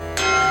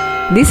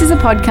This is a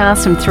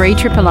podcast from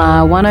 3RRR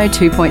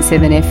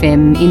 102.7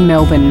 FM in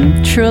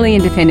Melbourne, truly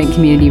independent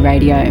community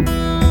radio.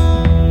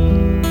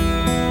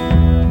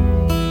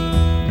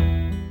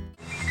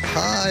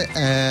 Hi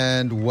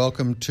and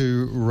welcome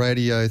to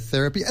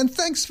Radiotherapy, and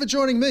thanks for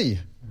joining me,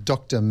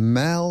 Dr.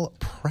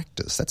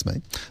 Malpractice, that's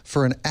me,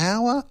 for an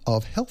hour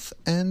of health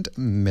and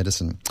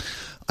medicine.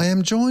 I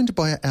am joined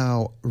by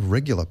our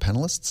regular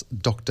panellists,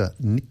 Dr.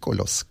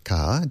 Nicholas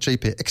Carr,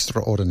 GP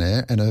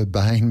extraordinaire and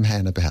urbane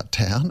man about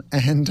town,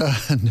 and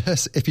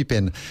Nurse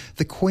EpiPen,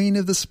 the Queen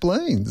of the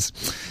Spleens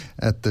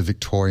at the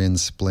Victorian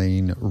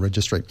Spleen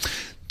Registry.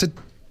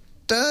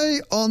 Today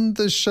on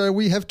the show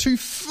we have two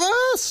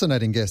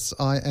fascinating guests.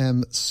 I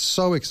am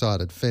so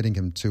excited,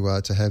 Fedingham,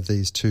 to have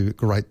these two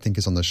great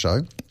thinkers on the show.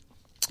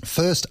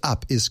 First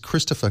up is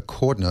Christopher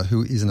Cordner,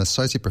 who is an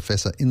associate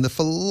professor in the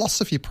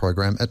philosophy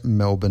program at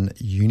Melbourne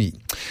Uni.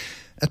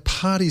 At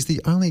parties, the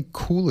only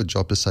cooler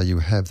job to say you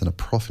have than a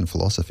prof in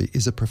philosophy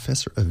is a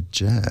professor of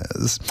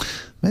jazz.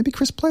 Maybe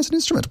Chris plays an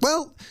instrument.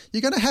 Well,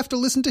 you're going to have to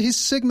listen to his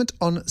segment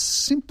on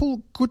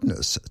simple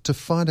goodness to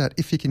find out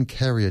if he can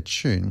carry a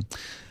tune.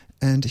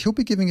 And he'll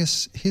be giving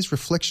us his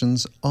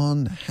reflections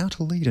on how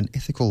to lead an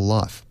ethical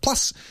life.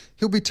 Plus,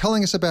 he'll be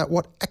telling us about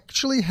what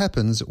actually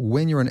happens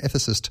when you're an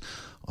ethicist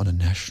on a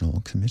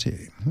national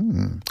committee.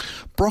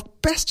 Brock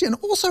Bastian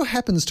also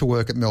happens to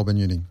work at Melbourne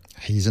Uni.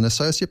 He's an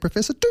associate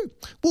professor too.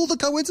 Well, the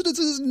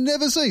coincidences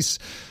never cease.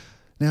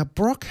 Now,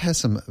 Brock has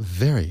some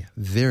very,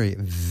 very,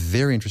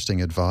 very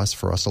interesting advice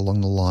for us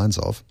along the lines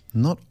of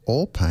not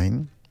all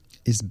pain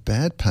is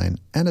bad pain,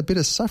 and a bit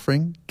of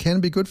suffering can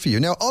be good for you.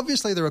 Now,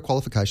 obviously there are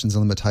qualifications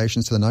and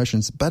limitations to the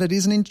notions, but it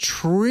is an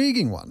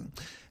intriguing one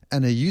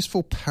and a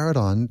useful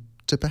paradigm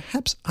to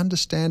perhaps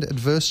understand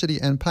adversity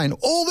and pain.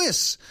 All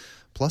this,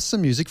 plus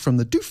some music from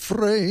the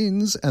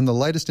Dufresnes and the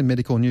latest in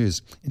medical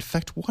news. In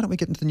fact, why don't we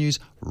get into the news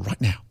right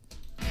now?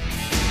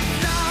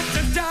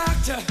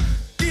 Doctor,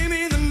 give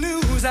me the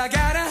news. I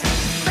got a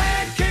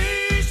bad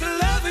case of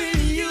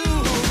loving you.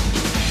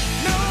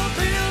 No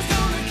pills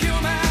gonna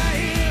cure my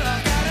ill.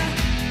 I got a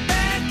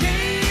bad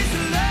case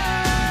of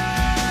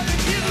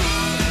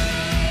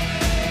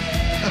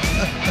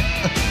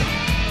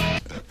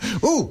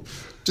loving you. Ooh,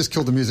 just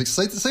killed the music.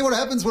 See what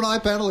happens when I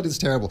panel? It is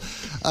terrible.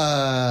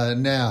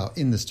 Now,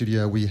 in the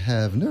studio, we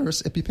have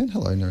Nurse EpiPen.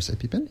 Hello, Nurse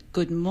EpiPen.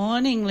 Good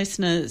morning,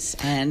 listeners,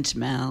 and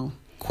Mal.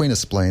 Queen of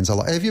Spleens.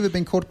 Have you ever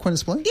been called Queen of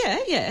Spleens?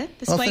 Yeah,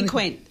 the spleen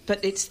queen,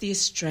 but it's the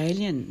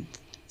Australian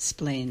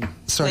spleen.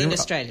 Sorry, Spleen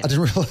Australia. I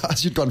didn't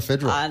realise you'd gone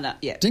federal. No,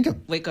 yeah. Dinkum.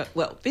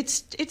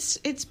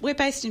 We're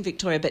based in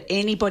Victoria, but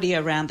anybody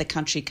around the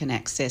country can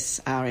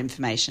access our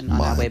information on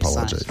our website.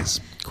 My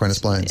apologies. Queen of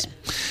Spleens.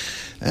 Yeah.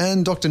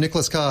 And Dr.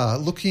 Nicholas Carr,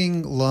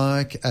 looking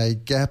like a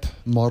Gap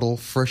model,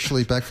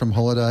 freshly back from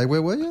holiday.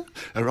 Where were you?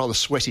 A rather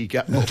sweaty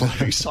Gap model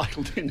who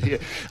cycled in here.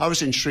 I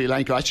was in Sri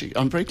Lanka. Actually,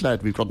 I'm very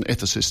glad we've got an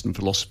ethicist and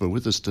philosopher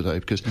with us today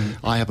because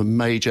I have a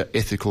major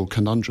ethical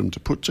conundrum to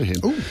put to him.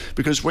 Ooh.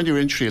 Because when you're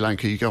in Sri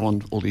Lanka, you go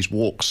on all these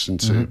walks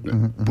into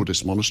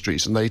Buddhist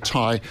monasteries and they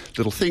tie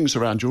little things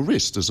around your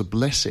wrist as a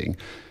blessing.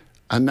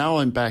 And now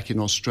I'm back in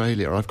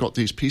Australia. I've got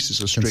these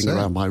pieces of string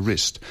around my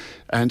wrist,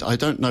 and I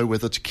don't know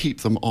whether to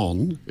keep them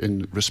on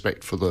in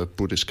respect for the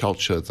Buddhist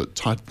culture that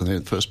tied them there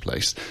in the first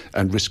place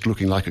and risk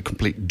looking like a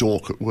complete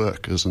dork at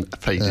work as a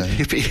faded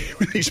hippie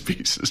with these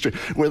pieces of string,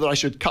 whether I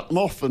should cut them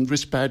off and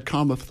risk bad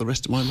karma for the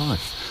rest of my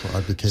life. Well,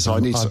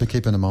 I'd be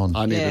keeping them on.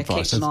 I need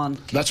advice. Keep them on.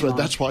 That's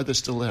why they're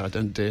still there. I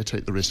don't dare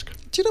take the risk.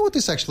 Do you know what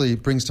this actually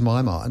brings to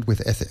my mind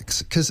with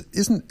ethics? Because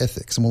isn't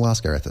ethics, and we'll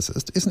ask our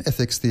ethicist, isn't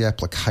ethics the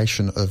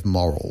application of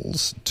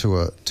morals to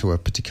a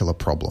particular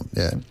problem?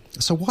 Yeah.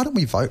 So why don't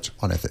we vote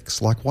on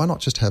ethics? Like, why not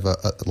just have a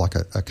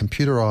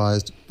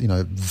computerized,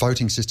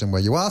 voting system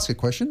where you ask a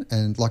question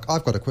and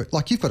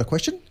you've got a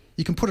question,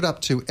 you can put it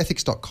up to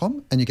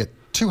ethics.com and you get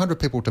 200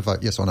 people to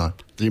vote yes or no.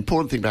 The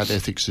important thing about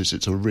ethics is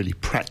it's a really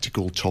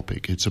practical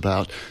topic. It's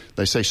about,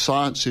 they say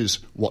science is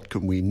what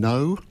can we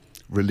know,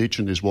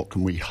 religion is what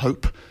can we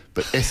hope,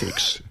 but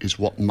ethics is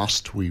what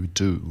must we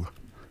do.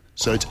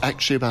 So it's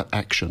actually about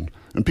action.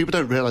 And people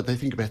don't realise, they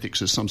think of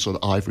ethics as some sort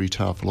of ivory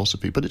tower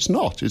philosophy, but it's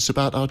not. It's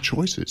about our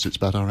choices. It's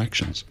about our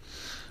actions.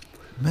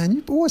 Man,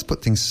 you always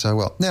put things so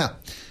well. Now,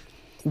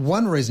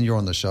 one reason you're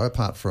on the show,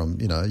 apart from,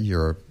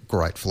 your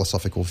great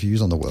philosophical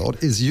views on the world,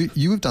 is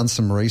you have done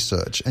some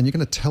research and you're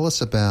going to tell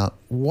us about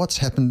what's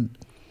happened.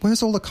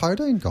 Where's all the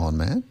codeine gone,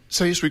 man?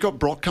 So, yes, we've got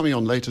Brock coming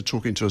on later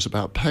talking to us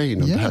about pain,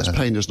 and perhaps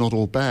pain is not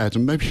all bad,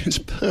 and maybe it's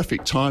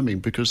perfect timing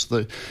because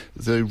the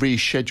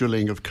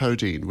rescheduling of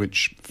codeine,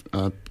 which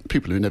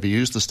people who never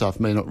use the stuff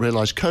may not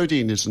realise,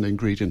 codeine is an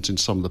ingredient in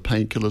some of the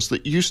painkillers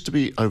that used to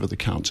be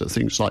over-the-counter,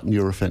 things like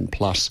Nurofen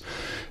Plus.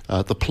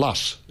 The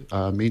plus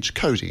means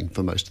codeine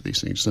for most of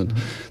these things, and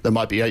there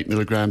might be 8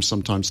 milligrams,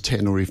 sometimes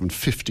 10 or even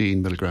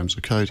 15 milligrams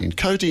of codeine.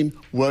 Codeine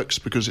works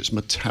because it's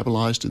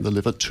metabolised in the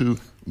liver to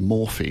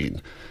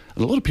morphine.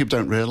 And a lot of people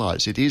don't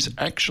realise it is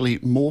actually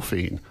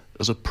morphine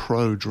as a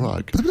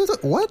pro-drug.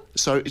 What?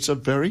 So it's a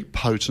very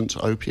potent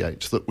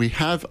opiate that we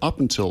have, up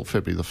until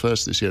February the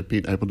 1st this year,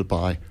 been able to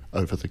buy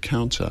over the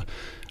counter.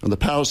 And the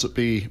powers that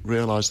be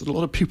realised that a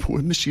lot of people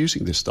were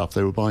misusing this stuff.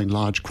 They were buying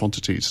large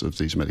quantities of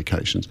these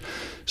medications,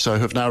 so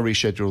have now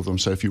rescheduled them.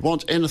 So if you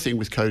want anything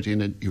with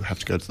codeine in, you have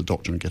to go to the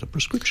doctor and get a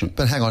prescription.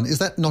 But hang on, is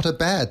that not a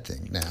bad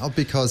thing now?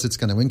 Because it's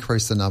going to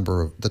increase the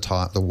number of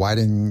the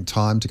waiting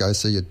time to go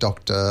see your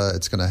doctor.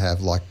 It's going to have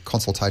like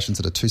consultations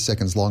that are 2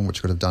 seconds long, which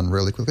could have done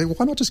really quickly.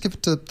 Why not just give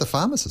it to the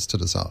pharmacist to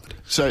decide?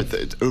 So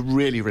a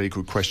really, really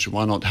good question.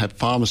 Why not have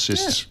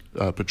pharmacists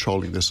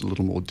patrolling this in a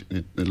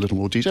little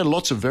more detail?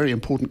 Lots of very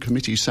important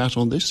committees sat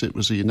on this. It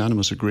was a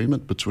unanimous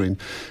agreement between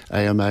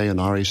AMA and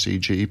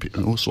RACG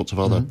and all sorts of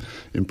other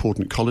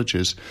important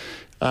colleges.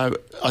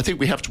 I think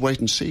we have to wait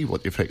and see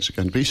what the effects are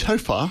going to be. So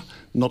far,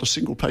 not a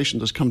single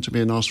patient has come to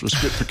me and asked for a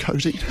script for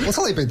codeine. Well, it's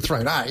only been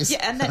 3 days.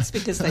 Yeah, and that's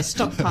because they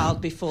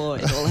stockpiled before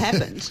it all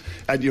happened.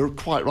 And you're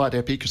quite right,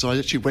 Epi, because I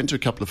actually went to a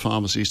couple of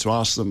pharmacies to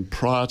ask them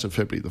prior to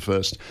February the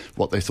 1st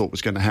what they thought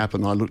was going to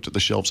happen. I looked at the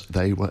shelves.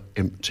 They were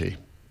empty.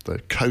 The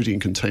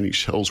codeine-containing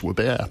shelves were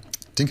bare.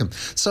 Dinkum.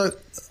 So,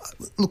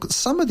 look,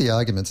 some of the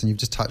arguments, and you've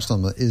just touched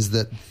on them, is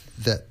that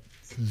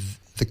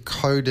the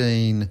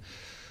codeine,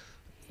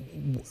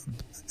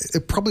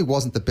 it probably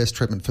wasn't the best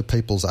treatment for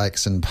people's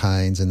aches and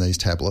pains in these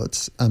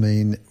tablets. I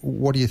mean,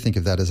 what do you think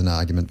of that as an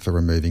argument for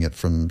removing it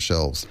from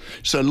shelves?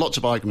 So lots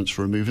of arguments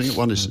for removing it.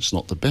 One is it's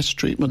not the best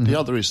treatment. The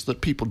other is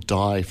that people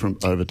die from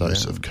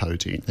overdose of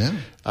codeine.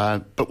 Yeah.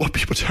 But what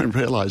people don't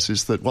realise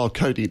is that while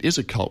codeine is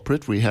a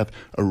culprit, we have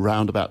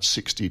around about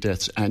 60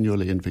 deaths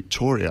annually in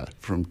Victoria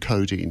from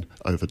codeine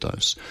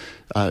overdose.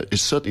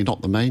 It's certainly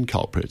not the main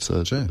culprit.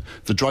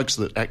 The drugs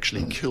that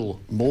actually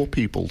kill more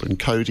people than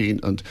codeine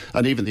and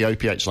even the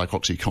opiates like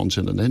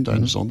OxyContin and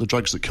Endonazole, the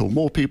drugs that kill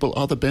more people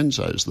are the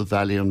benzos, the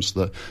Valiums,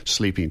 the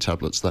sleeping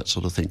tablets, that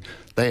sort of thing.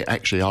 They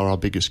actually are our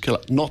biggest killer,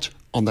 not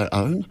on their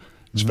own.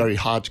 It's very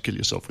hard to kill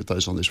yourself with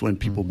those on this when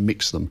people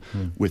mix them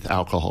with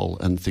alcohol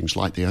and things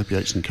like the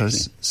opiates and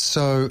codeine.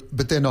 So,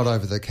 but they're not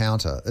over the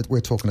counter.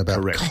 We're talking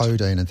about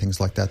codeine and things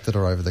like that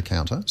are over the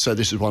counter. So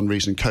this is one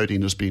reason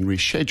codeine has been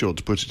rescheduled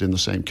to put it in the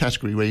same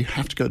category where you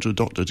have to go to a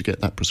doctor to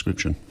get that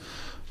prescription.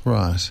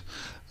 Right.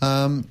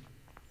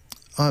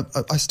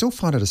 I still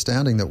find it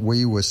astounding that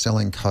we were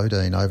selling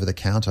codeine over the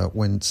counter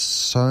when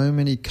so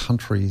many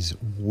countries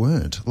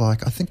weren't.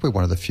 Like, I think we're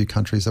one of the few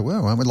countries that were,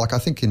 aren't we? Like, I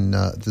think in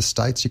the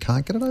States you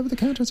can't get it over the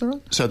counter, is that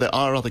right? So there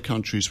are other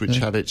countries which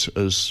have it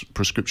as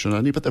prescription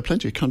only, but there are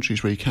plenty of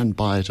countries where you can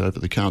buy it over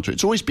the counter.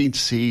 It's always been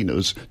seen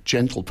as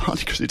gentle,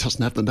 partly because it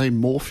doesn't have the name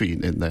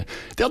morphine in there.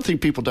 The other thing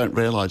people don't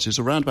realise is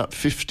around about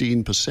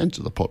 15%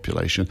 of the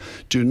population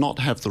do not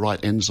have the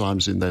right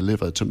enzymes in their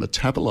liver to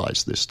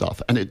metabolise this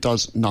stuff, and it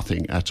does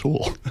nothing at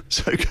all.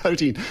 So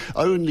codeine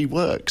only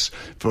works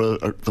for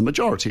the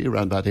majority,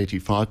 around about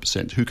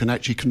 85%, who can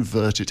actually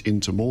convert it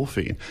into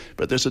morphine.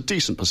 But there's a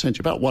decent percentage,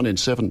 about 1 in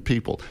 7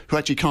 people, who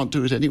actually can't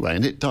do it anyway,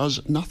 and it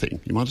does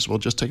nothing. You might as well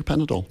just take a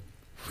Panadol.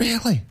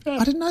 Really? Yeah.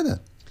 I didn't know that.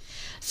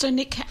 So,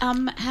 Nick,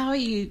 how are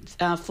you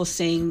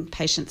foreseeing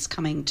patients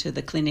coming to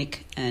the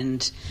clinic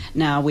and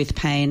now with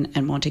pain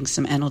and wanting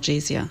some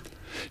analgesia?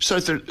 So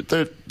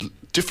there are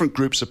different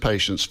groups of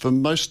patients. For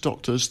most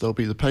doctors, there'll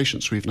be the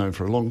patients we've known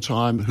for a long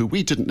time who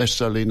we didn't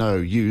necessarily know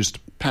used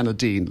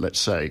Panadine, let's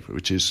say,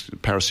 which is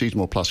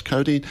paracetamol plus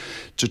codeine,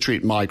 to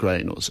treat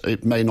migraine.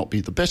 It may not be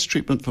the best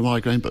treatment for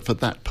migraine, but for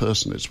that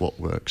person it's what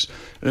works.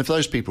 And if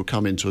those people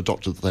come into a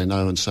doctor that they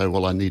know and say,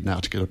 well, I need now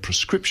to get a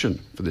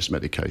prescription for this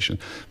medication,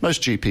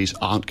 most GPs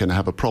aren't going to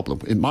have a problem.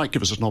 It might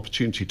give us an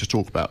opportunity to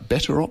talk about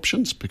better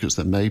options because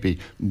there may be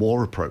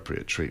more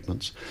appropriate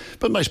treatments.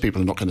 But most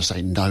people are not going to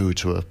say no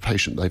to a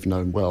patient they've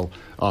known well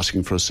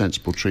asking for a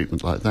sensible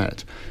treatment like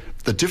that.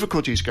 The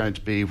difficulty is going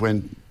to be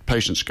when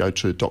patients go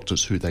to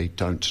doctors who they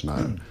don't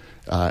know.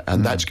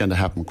 And that's going to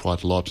happen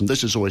quite a lot. And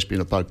this has always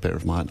been a bugbear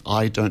of mine.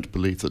 I don't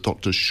believe that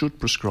doctors should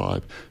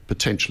prescribe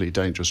potentially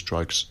dangerous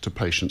drugs to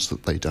patients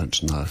that they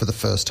don't know. For the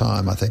first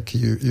time, I think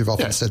you've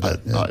often said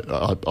that.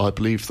 Yeah. I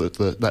believe that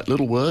that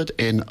little word,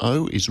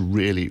 NO, is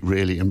really,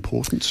 really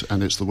important.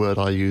 And it's the word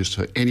I use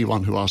to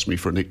anyone who asks me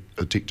for an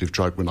addictive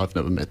drug when I've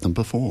never met them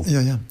before.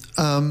 Yeah.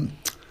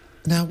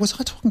 Now, was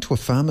I talking to a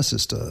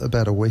pharmacist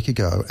about a week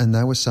ago, and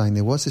they were saying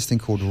there was this thing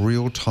called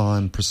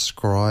real-time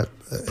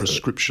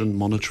prescription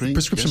monitoring.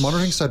 Prescription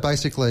monitoring. So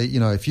basically,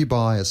 if you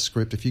buy a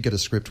script, if you get a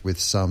script with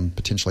some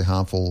potentially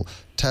harmful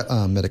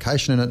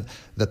medication in it,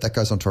 that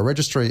goes onto a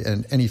registry,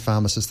 and any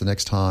pharmacist the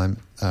next time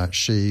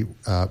she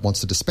wants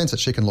to dispense it,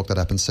 she can look that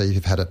up and see if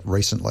you've had it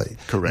recently.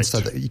 Correct. And so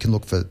that you can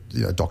look for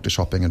doctor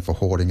shopping and for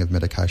hoarding of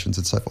medications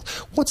and so forth.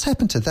 What's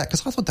happened to that?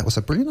 Because I thought that was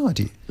a brilliant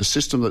idea. The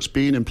system that's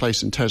been in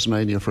place in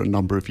Tasmania for a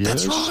number of years.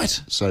 That's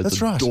right. So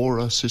the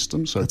DORA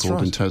system,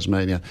 so-called in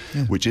Tasmania,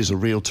 which is a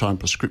real-time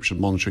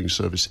prescription monitoring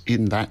service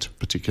in that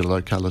particular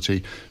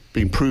locality,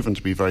 been proven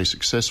to be very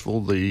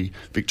successful. The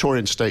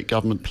Victorian state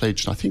government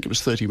pledged, I think it was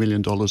 $30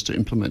 million to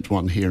implement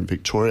one here in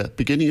Victoria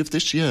beginning of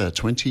this year,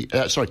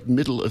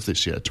 middle of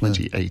this year,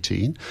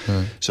 2018.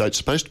 So it's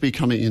supposed to be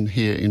coming in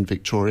here in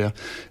Victoria,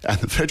 and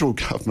the federal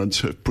government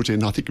have put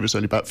in, I think it was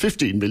only about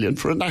 $15 million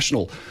for a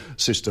national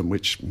system,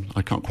 which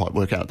I can't quite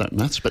work out that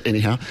maths, but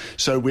anyhow.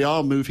 So we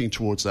are moving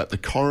towards that. The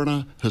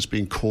coroner has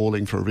been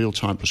calling for a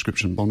real-time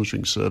prescription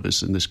monitoring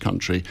service in this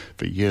country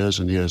for years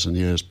and years and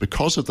years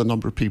because of the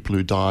number of people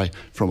who die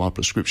from our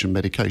prescription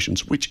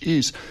medications, which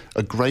is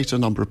a greater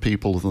number of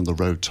people than the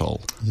road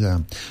toll. Yeah.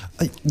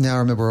 Now I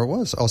remember where it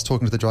was. I was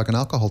talking to the drug and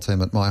alcohol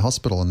team at my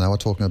hospital, and they were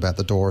talking about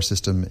the DORA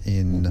system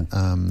in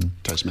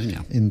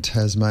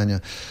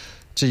Tasmania.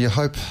 Do you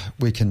hope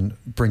we can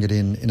bring it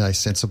in a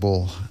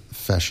sensible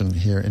fashion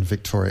here in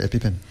Victoria?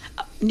 EpiPen.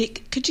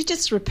 Nick, could you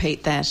just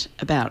repeat that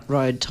about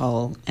road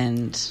toll?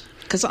 And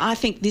because I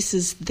think this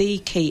is the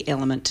key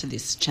element to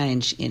this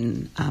change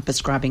in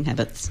prescribing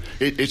habits.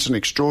 It's an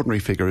extraordinary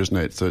figure, isn't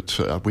it,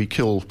 that we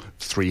kill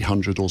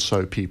 300 or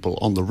so people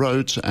on the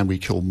roads, and we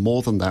kill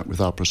more than that with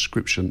our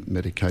prescription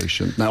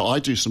medication. Now, I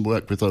do some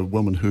work with a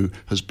woman who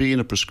has been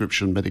a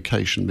prescription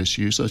medication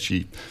misuser.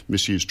 She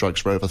misused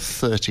drugs for over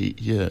 30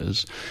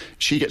 years.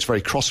 She gets very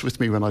cross with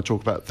me when I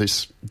talk about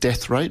this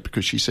death rate,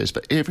 because she says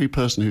for every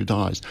person who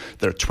dies,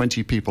 there are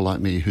 20 people like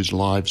me whose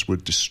lives were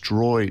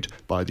destroyed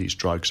by these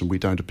drugs, and we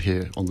don't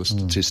appear on the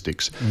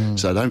statistics.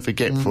 So don't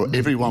forget, for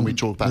everyone we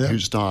talk about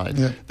who's died,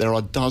 there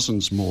are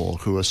dozens more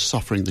who are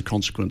suffering the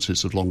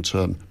consequences of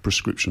long-term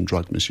prescription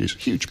drug misuse.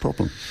 Huge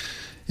problem.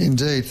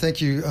 Indeed.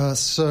 Thank you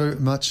so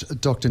much,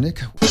 Dr.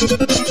 Nick.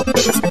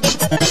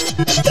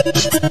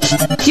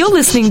 You're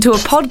listening to a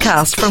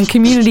podcast from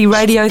Community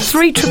Radio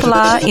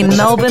 3RRR in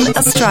Melbourne,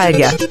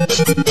 Australia.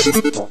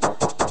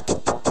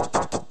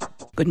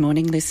 Good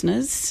morning,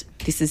 listeners.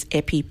 This is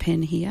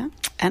EpiPen here,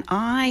 and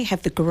I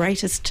have the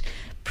greatest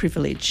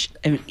privilege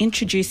of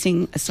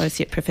introducing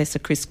Associate Professor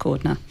Chris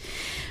Cordner,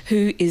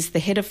 who is the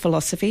Head of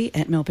Philosophy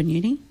at Melbourne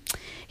Uni.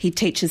 He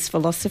teaches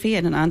philosophy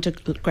at an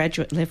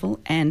undergraduate level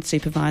and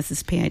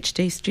supervises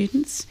PhD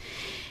students.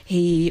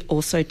 He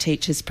also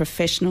teaches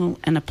professional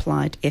and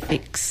applied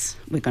ethics.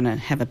 We're going to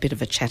have a bit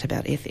of a chat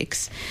about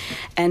ethics.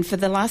 And for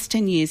the last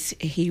 10 years,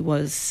 he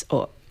was,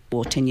 or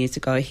 10 years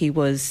ago, he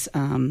was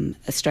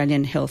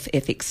Australian Health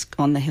Ethics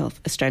on the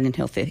Australian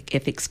Health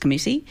Ethics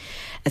Committee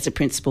as a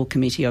principal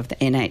committee of the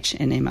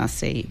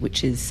NHMRC,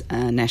 which is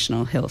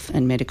National Health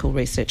and Medical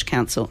Research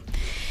Council.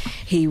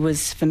 He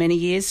was for many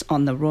years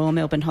on the Royal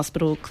Melbourne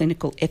Hospital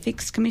Clinical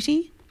Ethics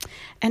Committee,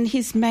 and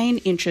his main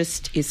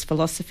interest is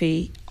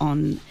philosophy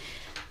on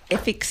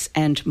ethics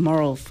and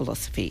moral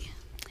philosophy.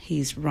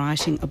 He's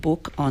writing a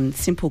book on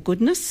simple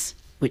goodness,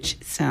 which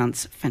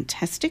sounds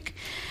fantastic.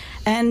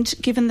 And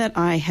given that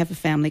I have a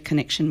family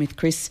connection with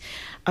Chris,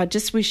 I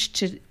just wish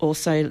to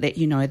also let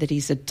you know that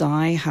he's a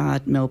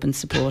die-hard Melbourne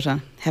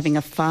supporter, having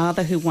a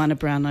father who won a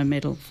Brownlow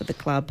medal for the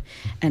club,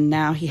 and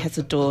now he has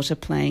a daughter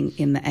playing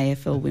in the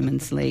AFL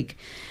Women's League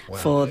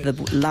for the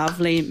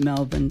lovely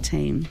Melbourne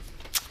team.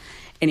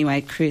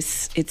 Anyway,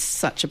 Chris, it's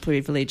such a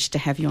privilege to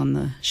have you on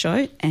the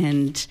show,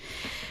 and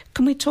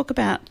can we talk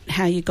about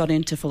how you got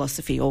into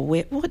philosophy, or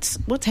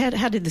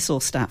how did this all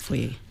start for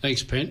you?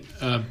 Thanks, Pen.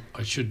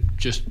 I should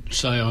just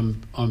say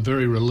I'm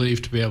very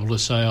relieved to be able to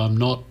say I'm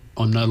no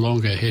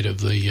longer head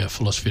of the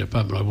philosophy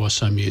department. I was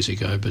some years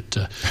ago, but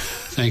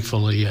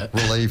thankfully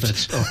relieved.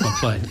 That's off my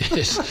plate.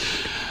 Yes.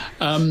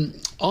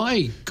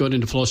 I got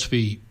into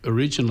philosophy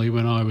originally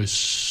when I was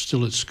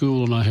still at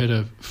school, and I had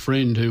a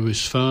friend who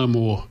was far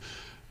more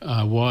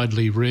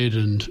widely read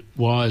and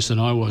wise than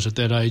I was at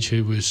that age,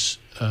 who was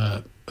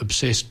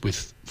obsessed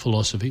with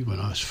philosophy. When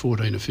I was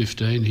 14 or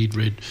 15, he'd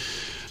read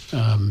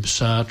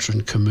Sartre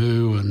and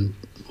Camus and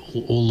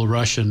all the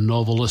Russian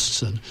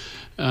novelists,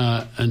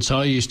 and so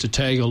I used to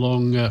tag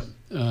along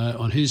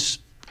on his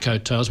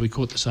coattails. We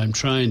caught the same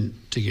train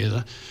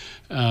together,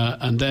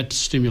 and that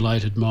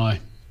stimulated my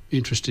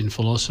interest in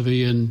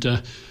philosophy, and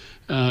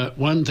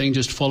one thing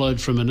just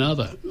followed from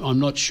another. I'm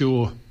not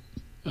sure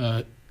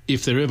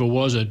if there ever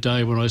was a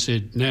day when I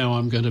said, now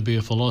I'm going to be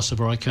a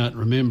philosopher. I can't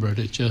remember it.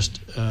 It just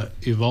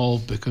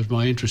evolved because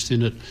my interest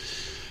in it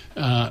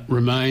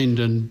remained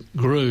and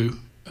grew,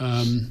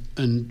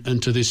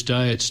 and to this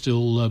day it's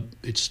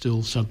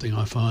still something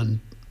I find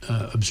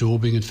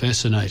absorbing and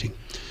fascinating.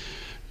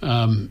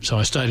 So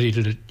I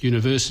studied at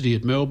university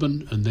at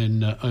Melbourne, and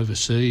then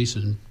overseas,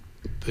 and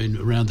been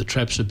around the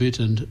traps a bit,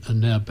 and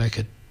now back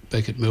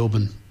at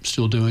Melbourne,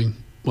 still doing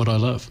what I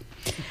love.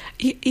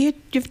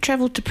 You've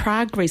travelled to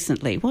Prague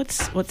recently.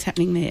 What's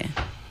happening there?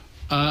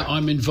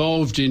 I'm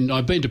involved in.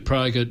 I've been to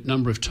Prague a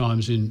number of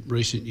times in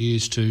recent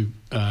years to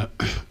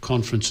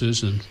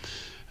conferences and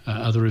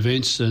other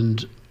events,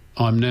 and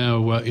I'm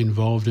now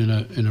involved in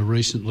a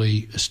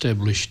recently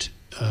established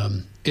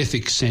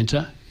ethics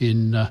centre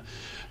in the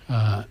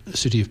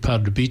city of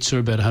Pardubice,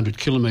 about 100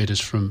 kilometres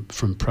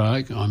from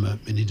Prague. I'm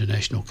an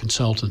international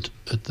consultant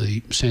at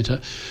the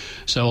centre,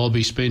 so I'll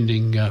be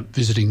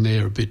visiting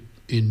there a bit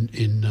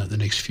in the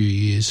next few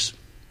years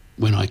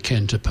when I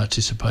can, to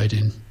participate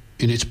in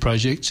its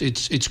projects.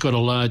 It's got a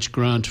large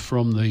grant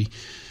from the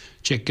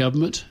Czech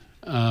government.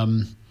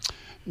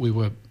 We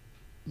were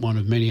one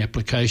of many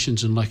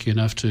applications and lucky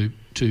enough to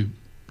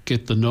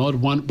get the nod.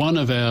 One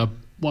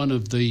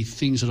of the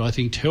things that I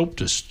think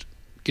helped us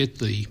get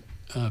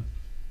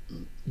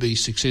be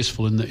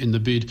successful in the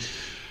bid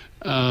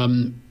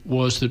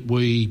was that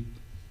we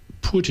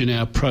put in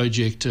our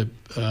project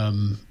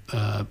one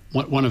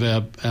of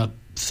our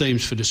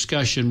themes for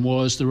discussion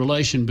was the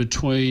relation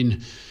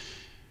between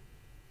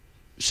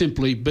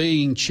simply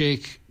being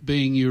Czech,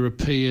 being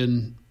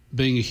European,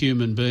 being a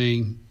human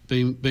being,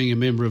 being a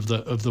member of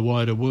the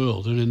wider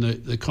world, and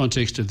in the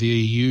context of the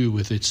EU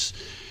with its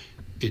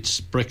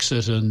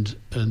Brexit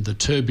and the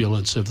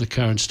turbulence of the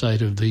current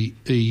state of the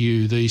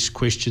EU, these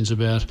questions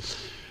about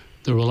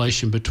the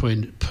relation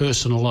between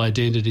personal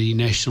identity,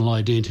 national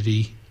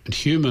identity, and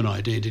human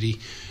identity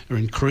are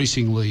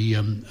increasingly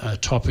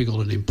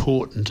topical and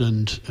important,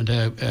 and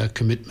our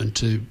commitment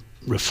to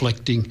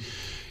reflecting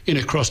in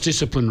a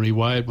cross-disciplinary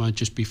way. It won't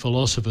just be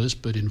philosophers,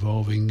 but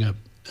involving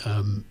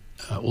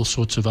all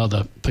sorts of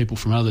other people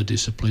from other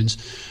disciplines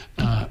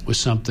was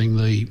something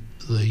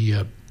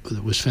that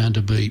was found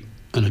to be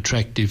an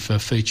attractive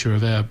feature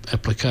of our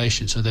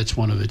application. So that's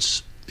one of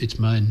its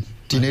main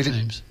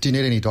themes. Do you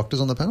need any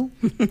doctors on the panel?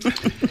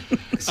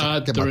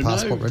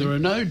 There are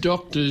no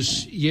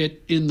doctors yet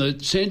in the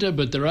centre,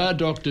 but there are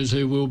doctors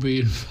who will be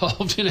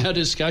involved in our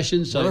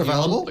discussions. So We're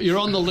available. You're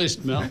on the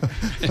list, Mel.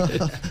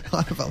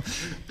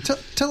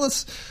 Tell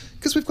us,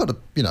 because we've got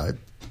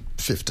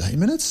 15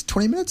 minutes,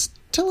 20 minutes.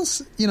 Tell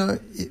us,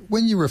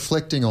 when you're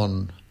reflecting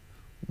on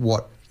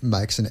what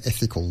makes an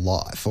ethical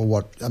life,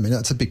 or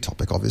it's a big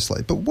topic,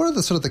 obviously, but what are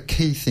the sort of the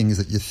key things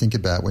that you think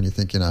about when you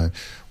think,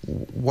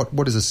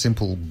 what is a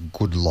simple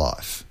good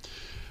life?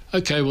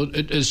 Okay, well,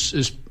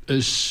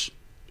 as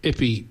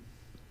Epi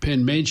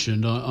Penn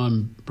mentioned,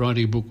 I'm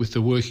writing a book with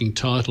the working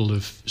title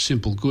of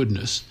Simple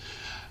Goodness.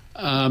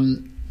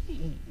 One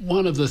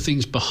of the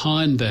things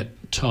behind that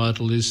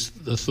title is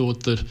the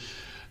thought that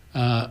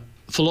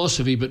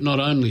philosophy, but not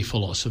only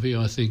philosophy,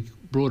 I think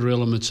broader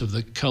elements of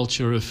the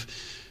culture have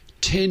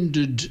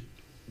tended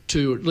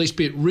to at least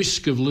be at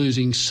risk of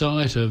losing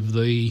sight of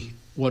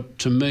what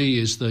to me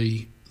is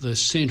the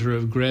centre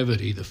of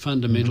gravity, the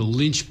fundamental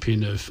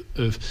linchpin of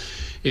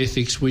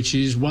ethics, which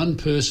is one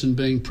person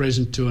being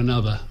present to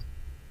another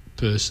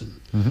person.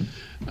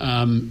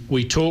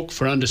 We talk,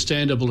 for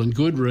understandable and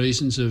good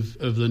reasons, of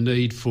the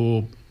need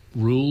for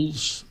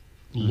rules,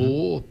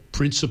 law,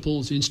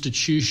 principles,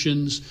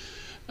 institutions.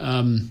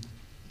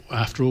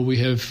 After all, we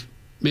have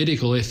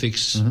medical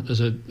ethics as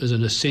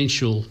an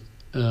essential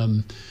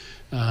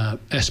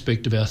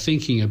aspect of our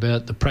thinking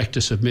about the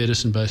practice of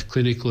medicine, both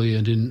clinically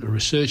and in a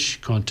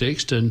research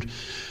context, and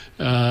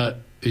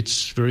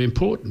it's very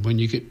important. When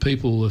you get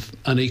people of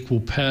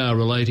unequal power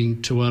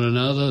relating to one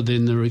another,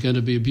 then there are going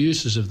to be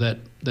abuses of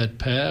that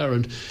power,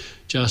 and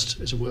just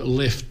as it were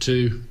left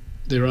to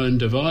their own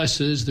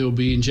devices, there will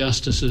be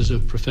injustices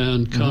of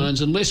profound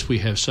kinds unless we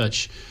have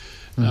such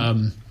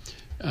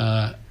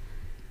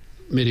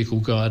medical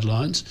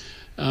guidelines.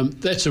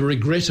 That's a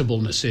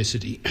regrettable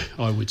necessity,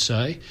 I would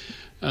say.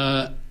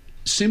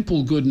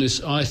 Simple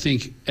goodness, I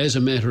think, as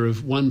a matter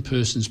of one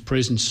person's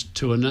presence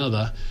to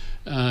another,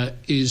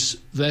 is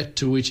that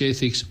to which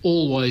ethics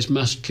always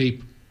must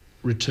keep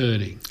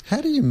returning.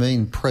 How do you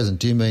mean present?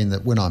 Do you mean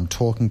that when I'm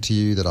talking to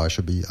you that I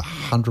should be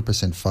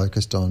 100%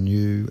 focused on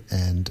you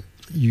and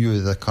you are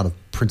the kind of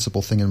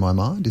principal thing in my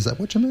mind? Is that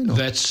what you mean? Or?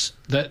 That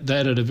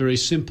at a very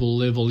simple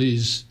level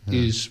is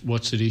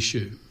what's at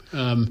issue.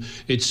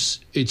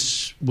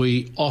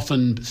 We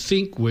often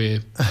think we're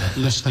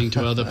listening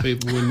to other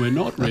people when we're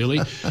not really,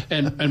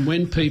 and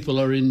when people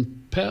are in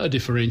power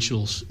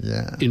differentials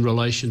in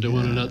relation to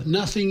one another,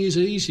 nothing is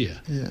easier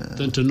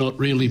than to not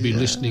really be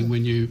listening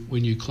when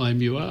you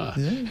claim you are.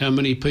 Yeah. How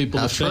many people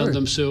have found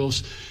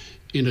themselves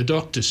in a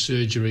doctor's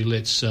surgery,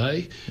 let's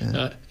say,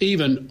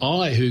 even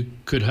I, who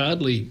could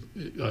hardly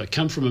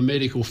come from a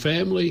medical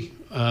family,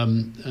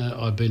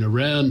 I've been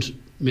around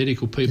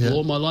medical people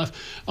all my life,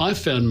 I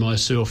found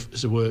myself,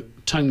 as it were,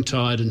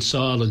 tongue-tied and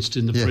silenced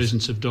in the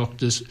presence of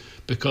doctors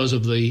because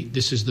of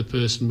this is the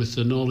person with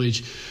the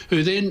knowledge,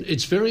 who then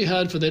it's very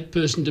hard for that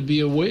person to be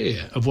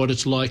aware of what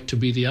it's like to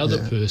be the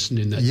other person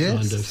in that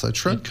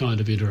kind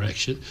of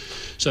interaction.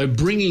 So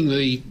bringing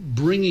the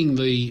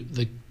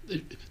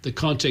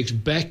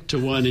context back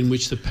to one in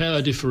which the power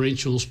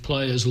differentials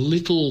play as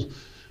little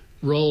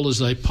role as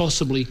they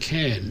possibly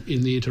can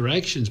in the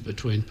interactions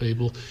between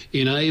people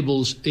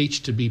enables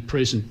each to be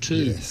present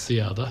to the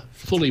other,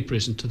 fully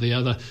present to the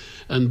other,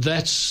 and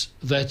that's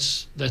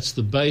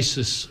the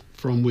basis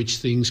from which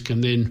things can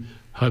then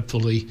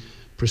hopefully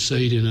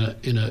proceed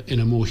in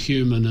a more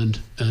human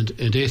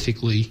and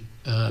ethically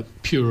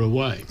purer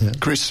way. Yeah.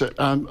 Chris,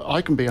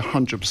 I can be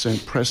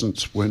 100%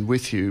 present when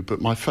with you,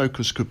 but my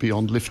focus could be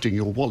on lifting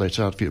your wallet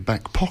out of your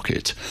back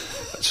pocket.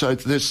 So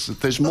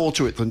there's more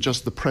to it than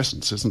just the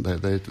presence, isn't there?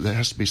 There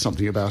has to be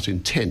something about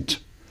intent.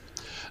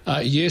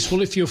 Yes,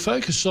 well, if you're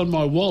focused on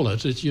my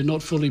wallet, you're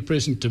not fully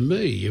present to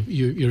me.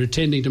 You're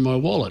attending to my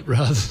wallet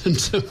rather than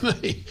to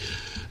me.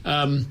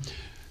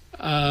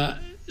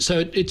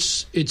 So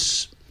it's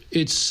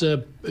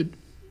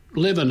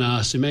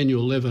Levinas,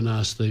 Emmanuel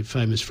Levinas, the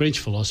famous French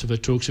philosopher,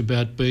 talks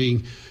about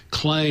being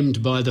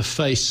claimed by the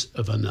face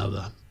of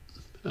another.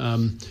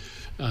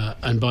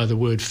 And by the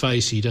word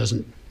face, he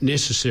doesn't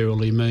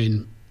necessarily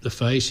mean the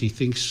face. He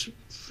thinks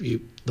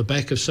the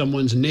back of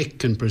someone's neck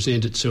can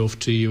present itself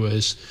to you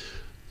as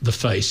the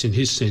face in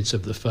his sense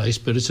of the face,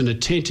 but it's an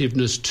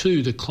attentiveness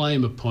to the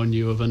claim upon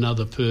you of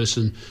another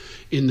person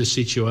in the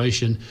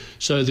situation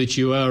so that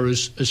you are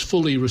as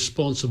fully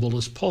responsible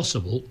as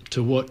possible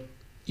to what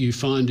you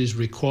find is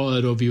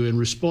required of you in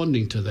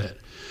responding to that.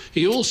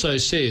 He also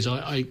says,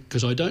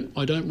 because I don't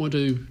want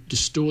to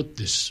distort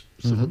this.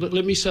 Mm-hmm.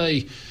 Let me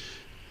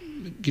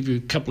give you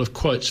a couple of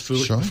quotes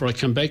before I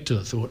come back to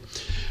the thought.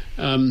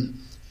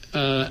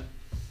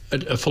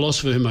 A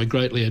philosopher whom I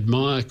greatly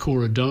admire,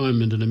 Cora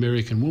Diamond, an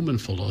American woman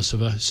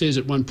philosopher, says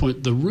at one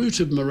point, the root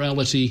of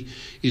morality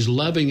is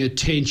loving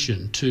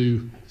attention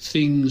to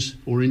things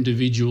or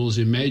individuals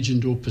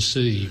imagined or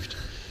perceived.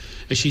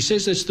 And she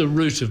says that's the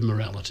root of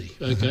morality.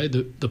 Okay,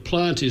 the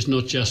plant is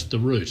not just the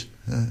root.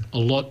 A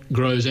lot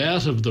grows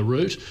out of the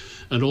root,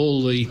 and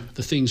all the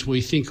things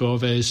we think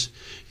of as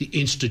the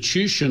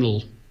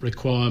institutional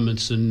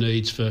requirements and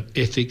needs for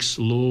ethics,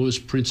 laws,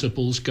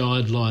 principles,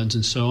 guidelines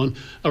and so on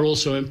are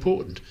also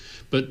important.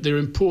 But they're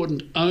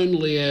important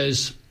only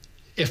as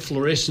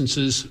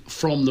efflorescences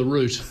from the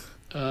root,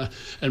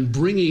 and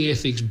bringing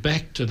ethics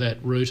back to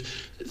that root.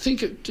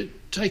 Take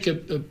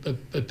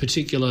a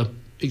particular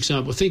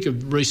example. Think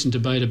of recent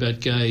debate about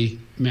gay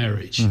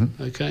marriage,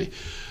 okay?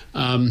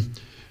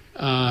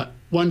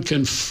 One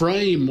can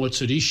frame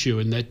what's at issue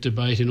in that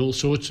debate in all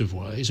sorts of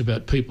ways,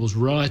 about people's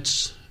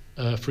rights,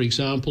 for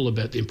example,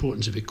 about the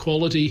importance of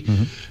equality,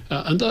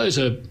 and those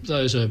are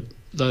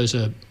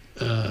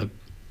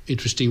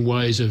interesting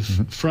ways of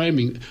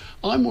framing.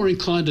 I'm more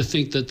inclined to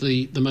think that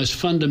the most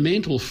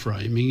fundamental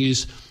framing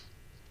is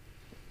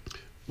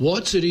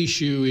what's at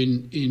issue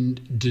in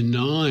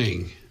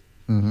denying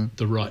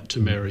the right to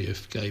marry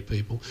of gay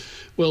people.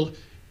 Well,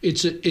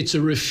 it's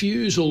a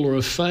refusal or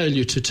a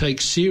failure to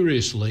take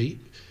seriously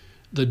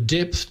the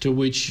depth to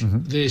which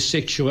their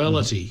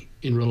sexuality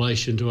in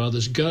relation to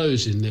others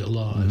goes in their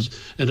lives.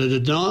 And a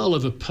denial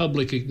of a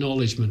public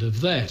acknowledgement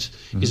of that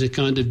is a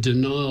kind of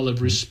denial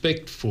of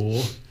respect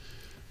for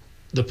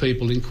the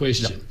people in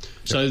question.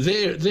 So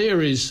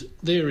there is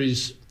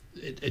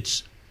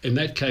it's in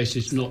that case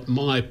it's not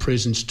my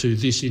presence to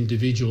this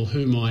individual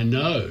whom I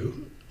know.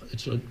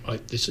 It's not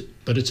like this,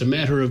 but it's a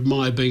matter of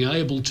my being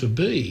able to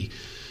be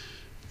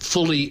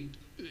fully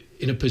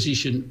in a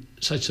position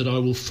such that I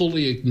will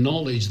fully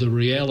acknowledge the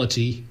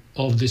reality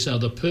of this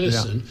other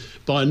person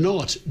by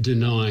not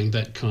denying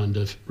that kind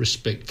of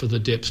respect for the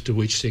depth to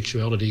which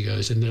sexuality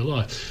goes in their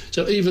life.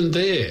 So even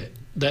there,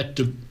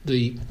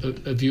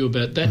 a view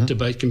about that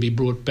debate can be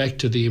brought back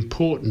to the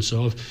importance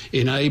of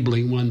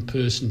enabling one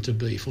person to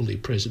be fully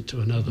present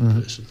to another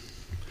person.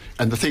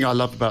 And the thing I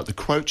love about the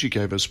quote you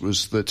gave us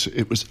was that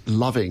it was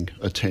loving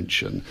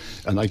attention,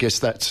 and I guess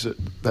that's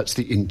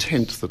the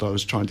intent that I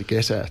was trying to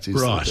get at.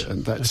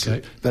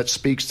 That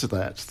speaks to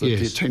that the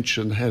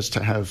attention has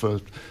to have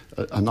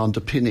an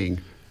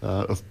underpinning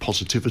of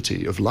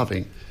positivity, of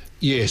loving.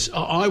 Yes,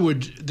 I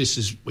would. This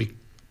is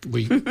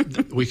we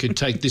could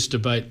take this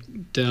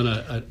debate down.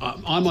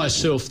 I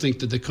myself think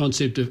that the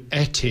concept of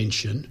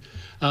attention,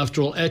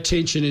 after all,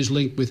 attention is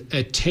linked with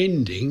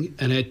attending,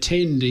 and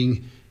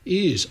attending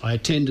is, I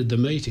attended the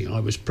meeting, I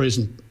was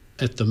present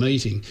at the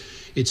meeting.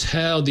 It's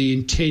how the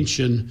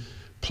intention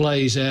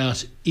plays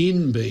out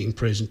in being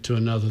present to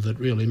another that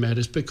really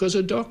matters, because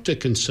a doctor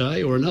can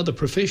say, or another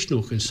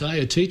professional can say,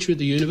 a teacher at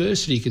the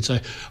university can say,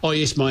 oh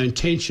yes, my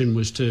intention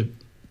was to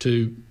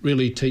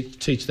really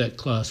teach that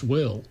class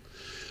well.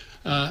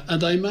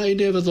 And they may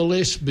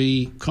nevertheless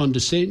be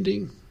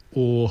condescending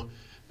or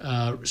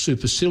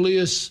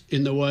supercilious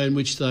in the way in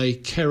which they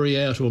carry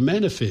out or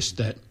manifest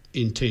that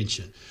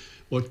intention.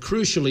 What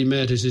crucially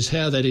matters is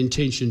how that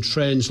intention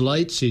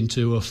translates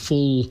into a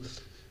full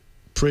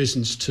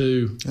presence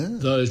to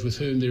those with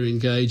whom they're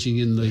engaging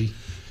in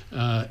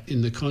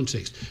the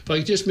context. If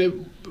I just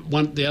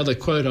the other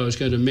quote I was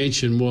going to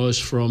mention was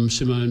from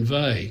Simone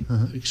Weil,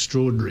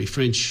 extraordinary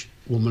French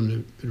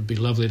woman. It would be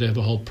lovely to have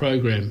a whole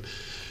program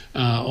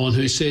on,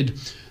 who said,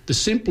 "The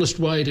simplest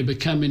way to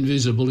become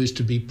invisible is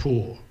to be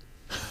poor,"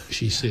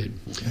 she said.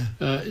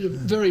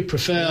 Very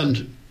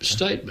profound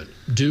statement.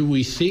 Do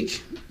we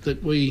think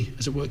that we,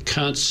 as it were,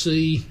 can't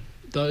see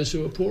those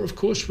who are poor? Of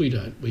course we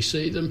don't. We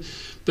see them.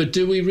 But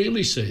do we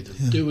really see them?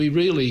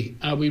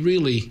 Are we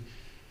really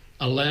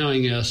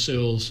allowing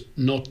ourselves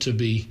not to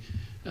be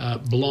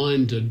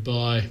blinded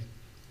by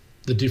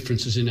the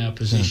differences in our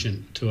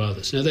position to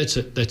others? Now that's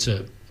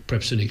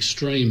perhaps an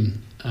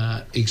extreme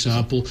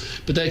example,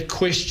 but that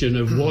question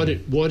of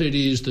what it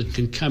is that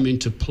can come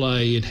into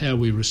play in how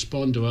we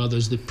respond to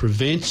others that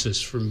prevents us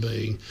from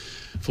being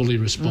fully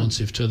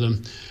responsive to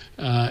them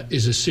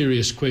is a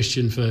serious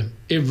question for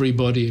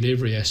everybody in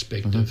every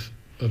aspect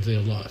of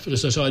their life. And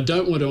so I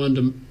don't want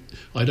to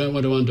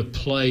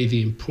underplay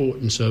the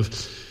importance of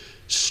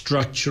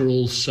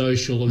structural,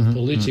 social and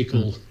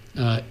political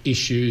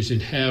issues in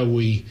how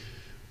we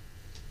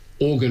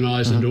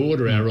organise and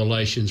order our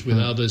relations with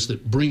others,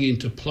 that bring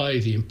into play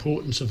the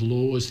importance of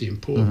laws, the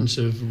importance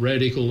of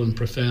radical and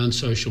profound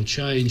social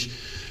change.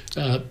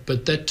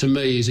 But that, to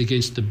me, is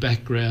against the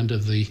background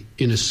of the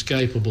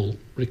inescapable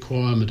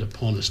requirement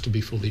upon us to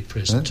be fully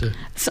present to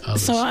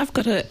others. So I've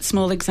got a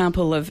small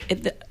example of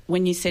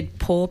when you said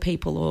poor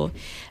people.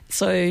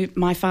 So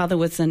my father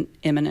was an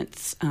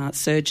eminent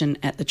surgeon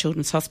at the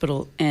Children's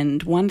Hospital,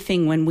 and one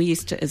thing when we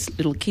used to, as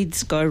little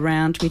kids, go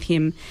around with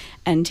him,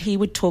 and he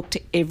would talk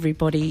to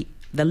everybody,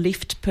 the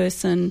lift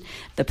person,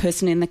 the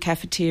person in the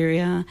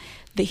cafeteria,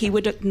 that he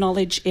would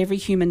acknowledge every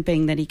human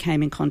being that he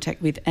came in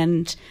contact with,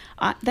 and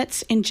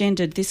that's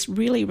engendered this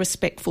really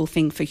respectful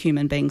thing for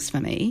human beings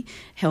for me,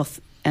 health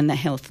and the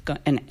health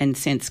and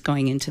sense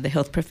going into the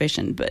health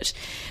profession. But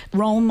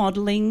role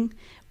modelling,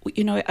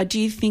 do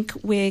you think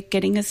we're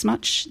getting as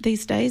much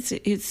these days?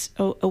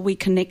 Are we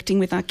connecting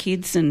with our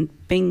kids and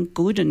being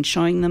good and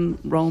showing them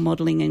role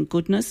modelling and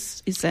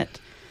goodness? Is that?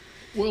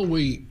 Well,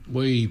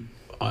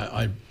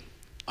 I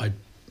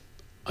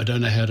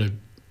don't know how to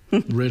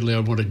readily I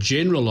want to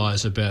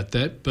generalise about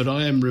that, but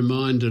I am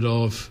reminded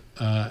of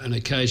an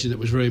occasion that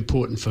was very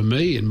important for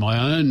me in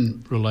my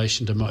own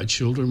relation to my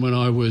children when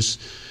I was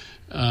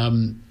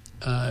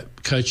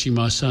coaching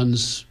my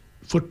son's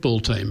football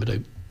team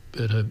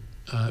at a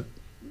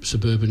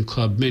suburban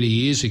club many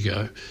years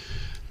ago.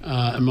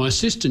 And my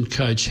assistant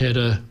coach had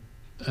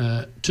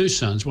two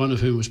sons, one of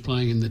whom was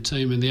playing in the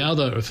team and the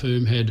other of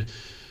whom had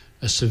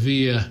a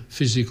severe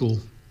physical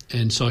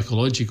and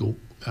psychological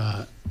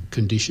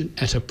condition,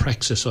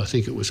 atapraxis, I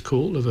think it was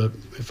called.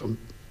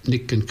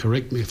 Nick can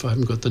correct me if I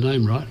haven't got the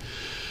name right.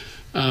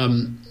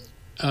 And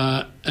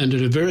at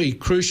a very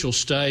crucial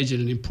stage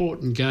in an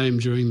important game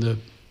during the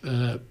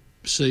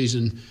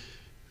season,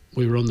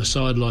 we were on the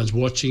sidelines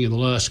watching in the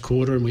last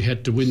quarter, and we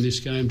had to win this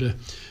game.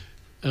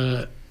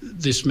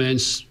 This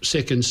man's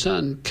second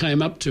son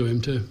came up to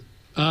him to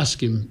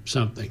ask him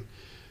something.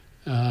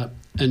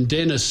 And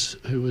Dennis,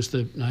 who was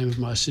the name of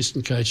my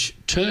assistant coach,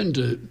 turned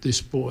to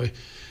this boy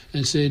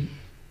and said,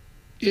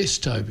 "Yes,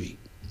 Toby."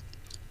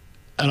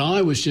 And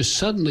I was just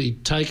suddenly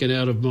taken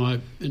out of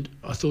and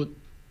I thought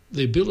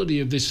the ability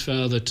of this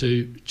father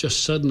to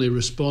just suddenly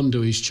respond to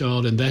his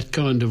child in that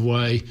kind of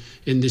way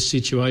in this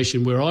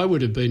situation where I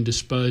would have been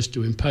disposed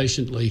to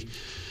impatiently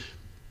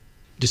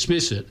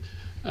dismiss it,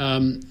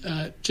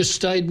 just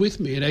stayed with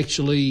me and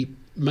actually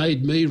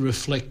made me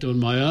reflect on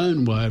my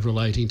own way of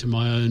relating to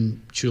my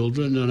own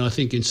children, and I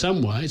think in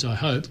some ways, I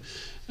hope,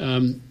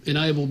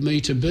 enabled me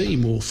to be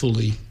more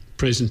fully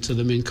present to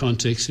them in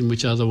contexts in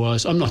which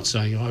otherwise... I'm not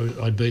saying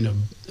I'd been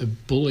a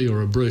bully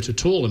or a brute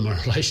at all in my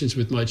relations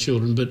with my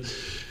children, but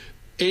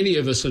any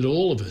of us and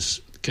all of us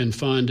can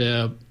find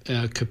our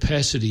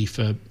capacity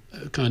for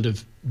a kind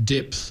of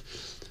depth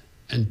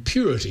and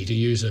purity, to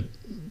use a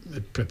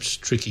perhaps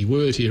tricky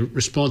word here,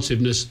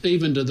 responsiveness,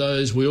 even to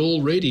those we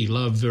already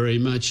love very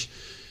much,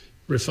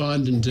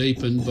 refined and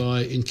deepened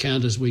by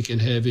encounters we can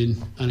have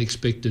in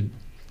unexpected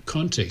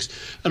contexts.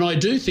 And I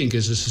do think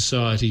as a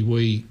society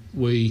we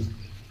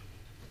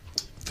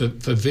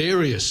for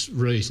various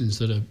reasons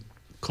that are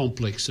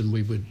complex and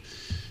we would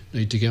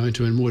need to go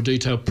into in more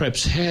detail,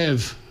 perhaps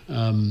have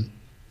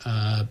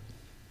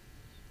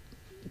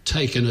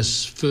taken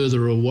us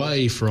further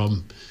away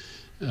from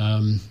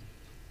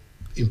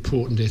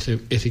important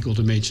ethical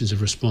dimensions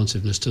of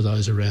responsiveness to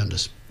those around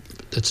us.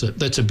 That's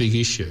a big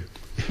issue.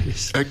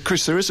 Yes.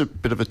 Chris, there is a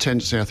bit of a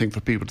tendency, I think,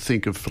 for people to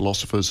think of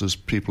philosophers as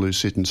people who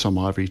sit in some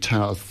ivory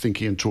tower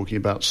thinking and talking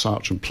about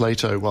Sartre and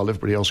Plato while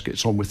everybody else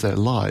gets on with their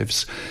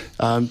lives.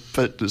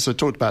 But as I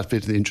talked about a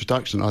bit in the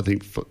introduction, I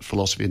think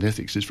philosophy and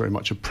ethics is very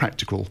much a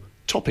practical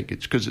topic,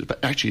 because it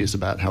actually is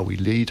about how we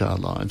lead our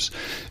lives.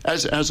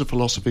 As a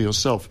philosopher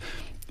yourself,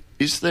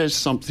 is there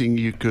something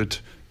you could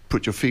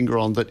put your finger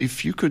on that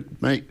if you could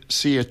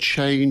see a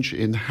change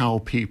in how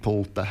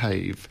people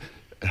behave,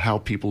 how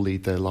people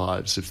lead their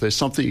lives, if there's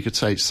something you could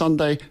say,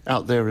 Sunday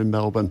out there in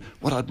Melbourne,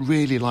 what I'd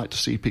really like to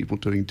see people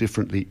doing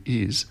differently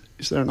is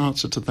there an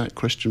answer to that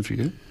question for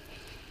you?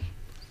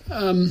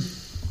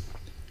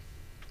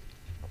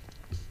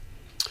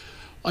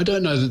 I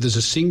don't know that there's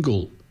a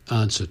single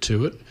answer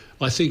to it.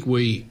 I think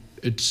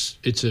it's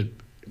a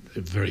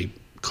very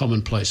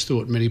commonplace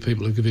thought. Many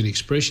people have given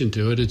expression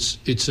to it.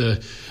 It's a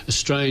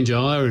strange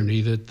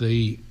irony that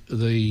the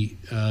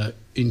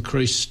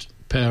increased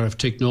power of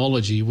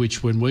technology,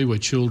 which when we were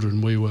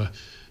children we were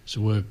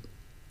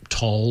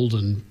told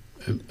and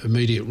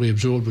immediately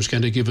absorbed was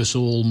going to give us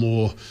all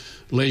more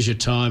leisure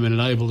time and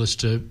enable us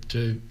to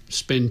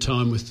spend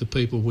time with the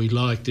people we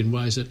liked in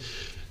ways that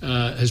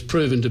has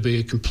proven to be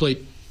a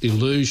complete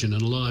illusion,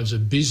 and lives are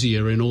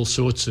busier in all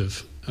sorts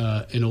of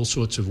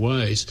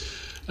ways.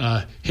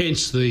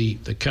 Hence the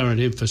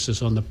current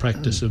emphasis on the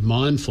practice of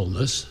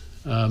mindfulness.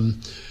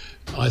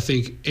 I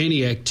think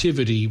any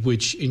activity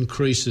which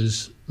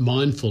increases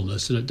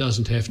mindfulness, and it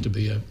doesn't have to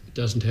be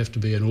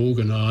an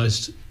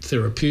organised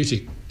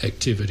therapeutic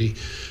activity,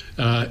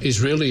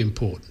 is really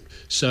important.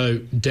 So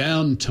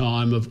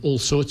downtime of all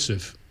sorts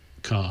of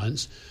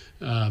kinds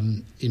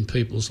in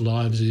people's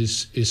lives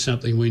is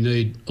something we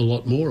need a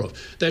lot more of.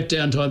 That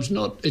downtime's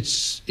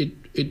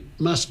it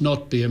must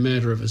not be a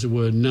matter of, as it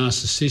were,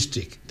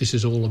 narcissistic. This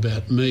is all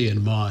about me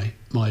and my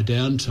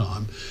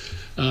downtime,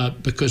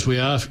 because we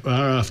are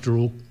after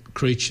all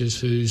creatures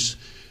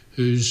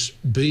whose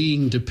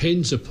being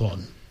depends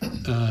upon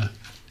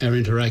our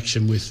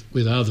interaction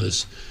with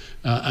others,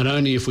 and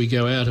only if we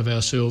go out of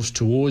ourselves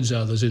towards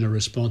others in a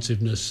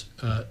responsiveness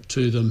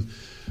to them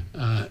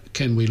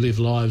can we live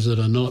lives that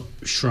are not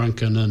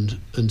shrunken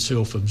and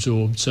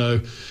self-absorbed.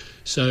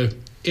 So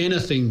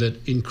anything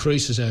that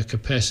increases our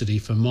capacity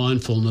for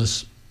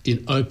mindfulness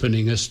in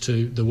opening us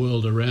to the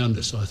world around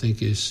us, I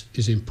think,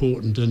 is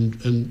important,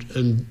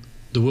 and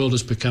the world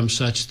has become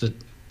such that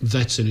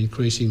that's an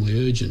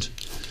increasingly urgent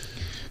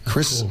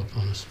Chris, call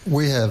upon us.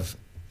 We have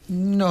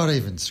not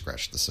even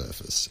scratched the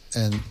surface,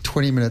 and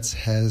 20 minutes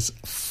has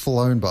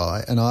flown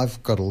by, and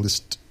I've got a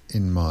list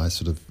in my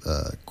sort of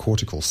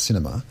cortical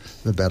cinema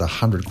of about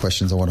 100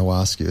 questions I want to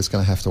ask you. It's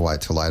going to have to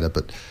wait till later,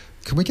 but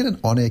can we get an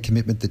on-air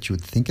commitment that you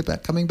would think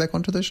about coming back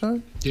onto the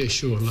show? Yeah,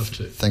 sure, I'd love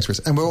to. Thanks, Chris.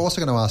 And we're also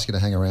going to ask you to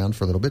hang around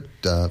for a little bit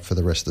for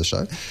the rest of the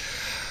show.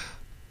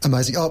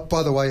 Amazing. Oh,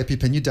 by the way,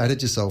 EpiPen, you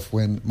dated yourself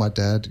when my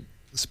dad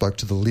spoke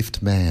to the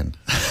lift man.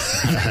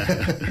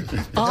 Haven't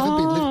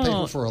been lift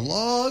people for a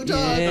long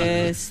time.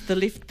 Yes, the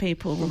lift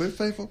people. The lift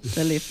people?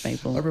 The lift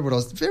people. I remember when I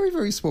was very,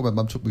 very small, my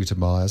mum took me to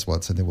Myers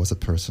once and there was a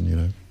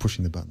person,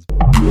 pushing the buttons.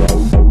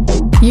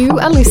 You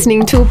are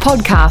listening to a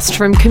podcast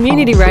from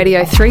Community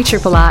Radio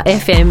 3RRR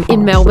FM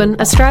in Melbourne,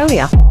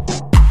 Australia.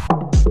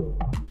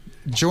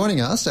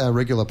 Joining us, our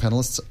regular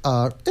panellists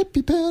are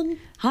EpiPen.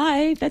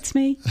 Hi, that's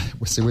me.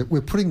 See,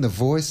 we're putting the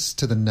voice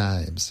to the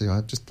name. See,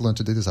 I've just learned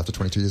to do this after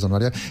 22 years on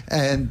radio.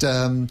 And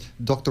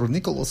Dr.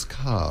 Nicholas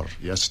Carr.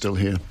 Yes, still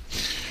here.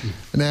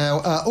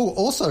 Now,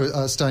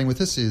 also staying with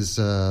us is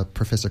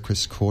Professor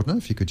Chris Cordner.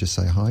 If you could just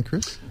say hi,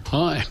 Chris.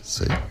 Hi.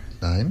 See,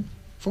 name,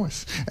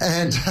 voice.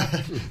 And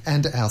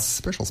our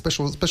special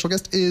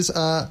guest is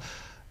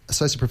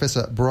Associate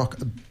Professor Brock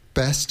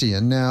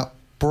Bastian. Now,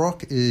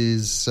 Brock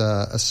is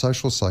a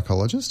social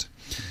psychologist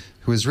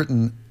who has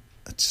written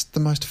just the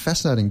most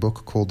fascinating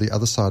book called The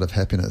Other Side of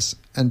Happiness.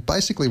 And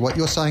basically what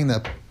you're saying in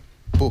that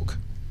book,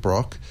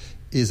 Brock,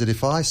 is that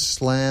if I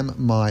slam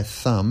my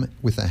thumb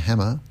with a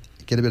hammer,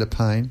 get a bit of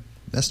pain,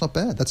 that's not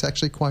bad. That's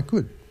actually quite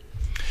good.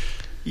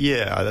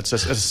 Yeah, that's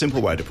a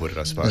simple way to put it,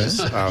 I suppose.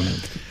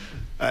 Yes.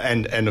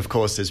 And of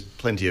course, there's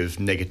plenty of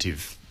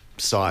negative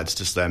sides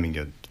to slamming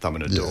your thumb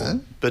in a door. Yeah.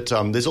 But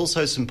there's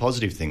also some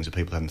positive things that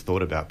people haven't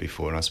thought about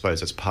before, and I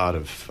suppose that's part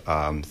of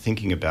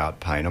thinking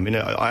about pain. I mean,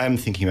 I am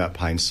thinking about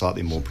pain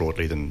slightly more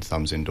broadly than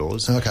thumbs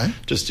indoors. Okay.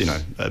 Just,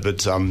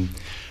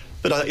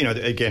 But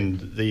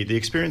again, the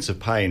experience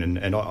of pain,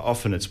 and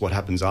often it's what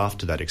happens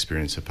after that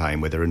experience of pain,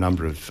 where there are a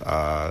number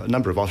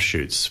of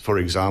offshoots. For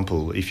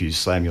example, if you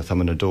slam your thumb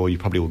in a door, you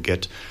probably will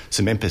get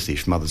some empathy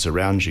from others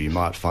around you. You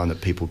might find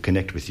that people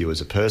connect with you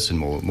as a person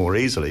more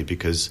easily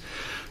because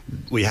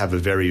we have a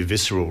very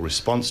visceral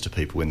response to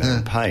people when they're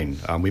in pain.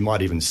 We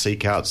might even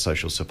seek out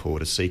social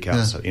support, or seek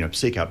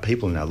out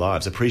people in our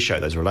lives, appreciate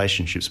those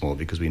relationships more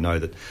because we know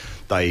that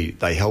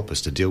they help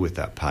us to deal with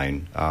that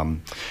pain.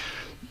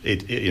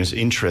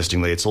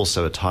 Interestingly, it's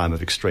also a time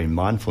of extreme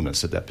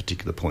mindfulness at that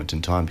particular point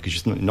in time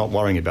because you're not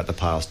worrying about the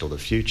past or the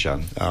future.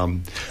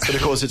 But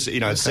of course, it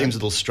seems a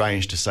little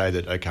strange to say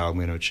that, okay, I'm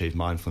going to achieve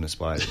mindfulness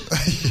by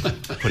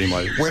putting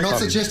my... We're not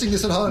suggesting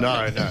this at home.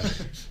 No.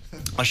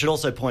 I should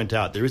also point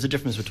out there is a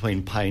difference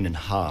between pain and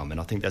harm, and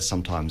I think that's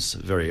sometimes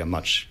very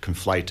much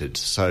conflated.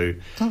 So,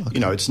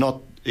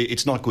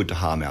 it's not good to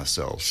harm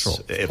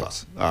ourselves ever.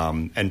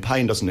 And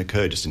pain doesn't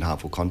occur just in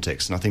harmful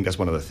contexts. And I think that's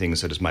one of the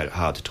things that has made it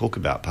hard to talk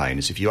about pain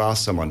is if you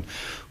ask someone,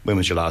 when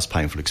was your last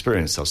painful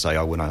experience, they'll say,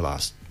 when I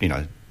last,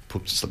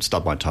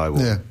 stubbed my toe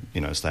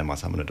or, slammed my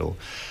thumb in a door.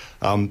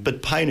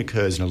 But pain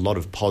occurs in a lot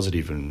of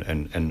positive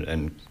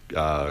and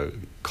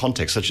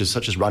contexts,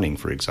 such as running,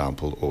 for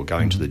example, or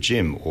going to the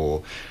gym,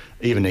 or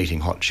even eating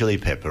hot chili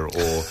pepper,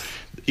 or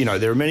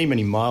there are many,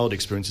 many mild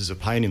experiences of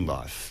pain in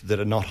life that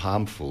are not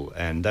harmful,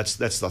 and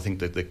that's I think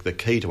the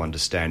key to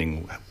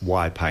understanding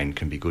why pain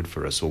can be good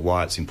for us or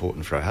why it's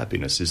important for our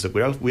happiness is that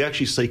we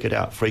actually seek it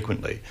out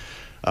frequently.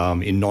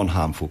 In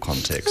non-harmful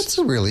contexts. That's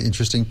a really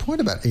interesting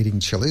point about eating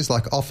chilies.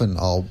 Like often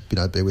I'll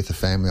be with the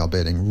family, I'll be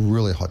eating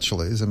really hot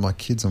chilies and my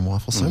kids and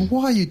wife will say,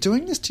 why are you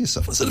doing this to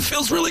yourself? I said, it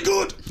feels really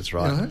good. That's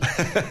right.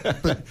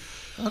 But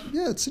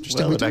it's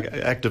interesting. Well, it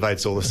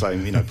activates all the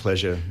same,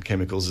 pleasure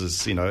chemicals as,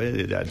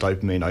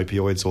 dopamine,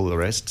 opioids, all the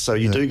rest. So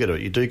you do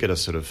get a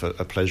sort of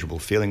a pleasurable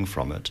feeling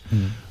from it.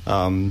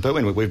 But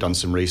when we've done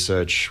some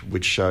research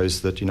which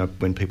shows that,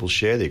 when people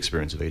share the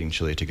experience of eating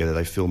chili together,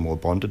 they feel more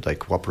bonded, they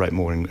cooperate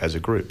more as a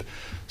group.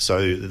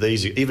 So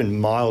these,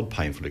 even mild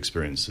painful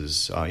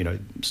experiences,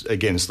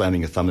 again,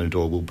 slamming a thumb in a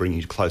door will bring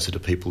you closer to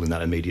people in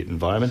that immediate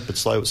environment, but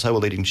so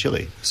will eating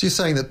chili. So you're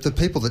saying that the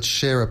people that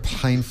share a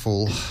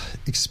painful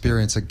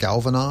experience are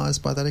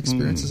galvanised by that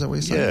experience, is that what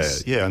you're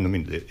saying? Yeah, and I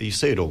mean, you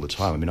see it all the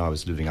time. I mean, I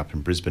was living up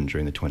in Brisbane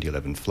during the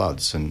 2011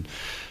 floods, and,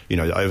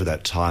 over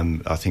that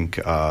time, I think...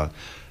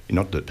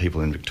 not that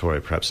people in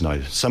Victoria perhaps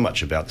know so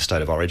much about the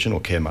state of origin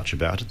or care much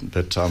about it,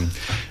 but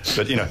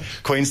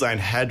Queensland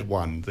had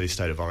won the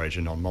state of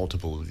origin on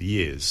multiple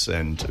years,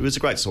 and it was a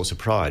great source of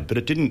pride. But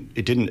it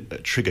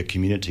didn't trigger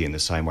community in the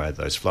same way that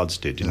those floods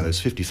did. There's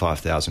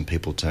 55,000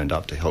 people turned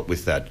up to help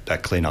with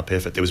that clean-up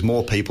effort. There was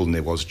more people than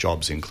there was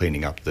jobs in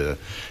cleaning up the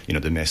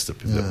mess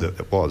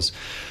that was.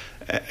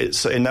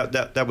 And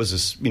that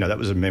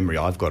was a memory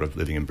I've got of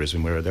living in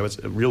Brisbane, where there was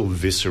a real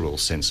visceral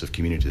sense of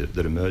community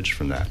that emerged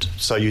from that.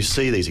 So you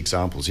see these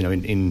examples,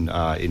 in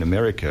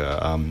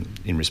America,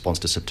 in response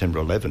to September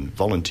 11,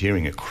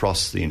 volunteering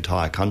across the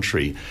entire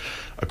country,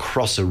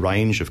 across a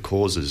range of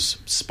causes,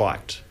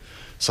 spiked.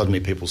 Suddenly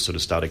people sort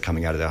of started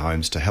coming out of their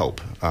homes to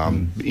help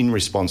in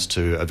response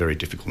to a very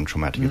difficult and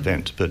traumatic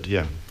event. But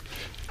yeah.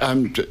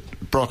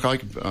 Brock, I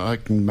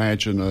can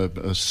imagine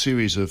a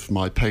series of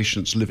my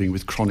patients living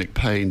with chronic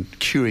pain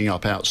queuing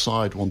up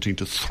outside wanting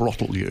to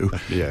throttle you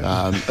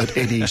at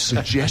any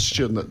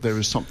suggestion that there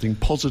is something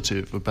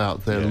positive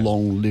about their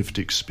long-lived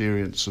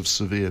experience of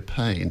severe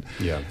pain.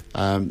 Yeah.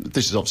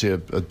 This is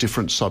obviously a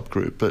different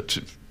subgroup, but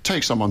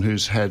take someone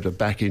who's had a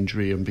back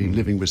injury and been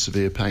living with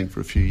severe pain for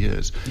a few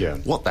years. Yeah.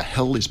 What the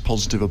hell is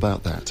positive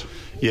about that?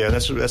 Yeah,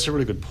 that's a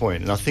really good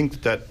point, and I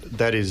think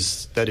that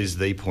is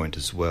the point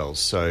as well.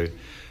 So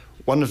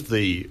one of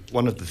the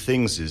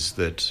things is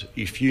that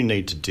if you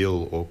need to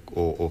deal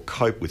or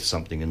cope with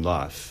something in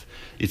life,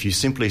 if you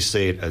simply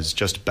see it as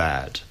just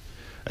bad,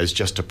 as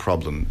just a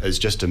problem, as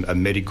just a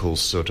medical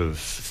sort of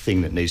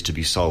thing that needs to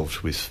be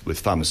solved with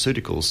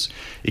pharmaceuticals,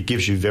 it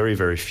gives you very,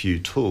 very few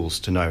tools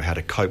to know how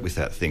to cope with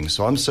that thing.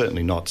 So I'm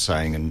certainly not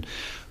saying, and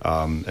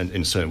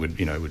certainly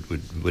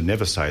would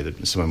never say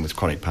that someone with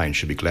chronic pain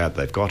should be glad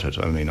they've got it.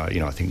 I mean,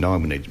 I think no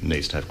one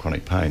needs to have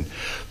chronic pain.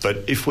 But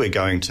if we're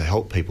going to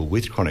help people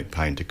with chronic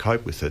pain to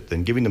cope with it,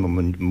 then giving them a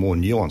more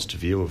nuanced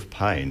view of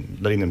pain,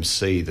 letting them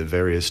see the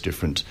various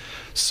different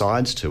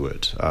sides to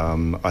it,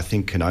 I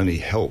think can only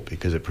help,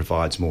 because it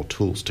provides more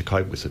tools to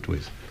cope with it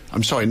with.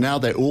 I'm sorry, now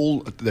they're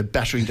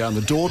battering down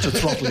the door to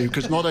throttle you,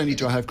 because not only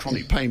do I have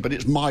chronic pain, but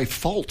it's my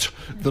fault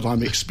that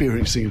I'm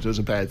experiencing it as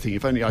a bad thing.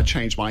 If only I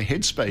changed my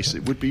headspace,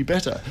 it would be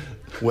better.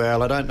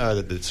 Well, I don't know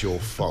that it's your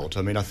fault.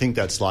 I mean, I think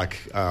that's like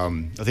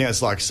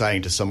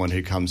saying to someone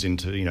who comes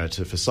into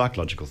for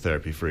psychological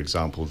therapy, for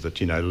example,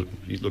 that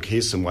look,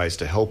 here's some ways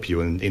to help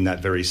you, and in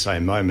that very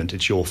same moment,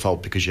 it's your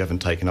fault because you haven't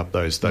taken up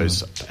those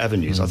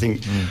avenues. I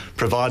think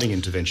providing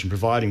intervention,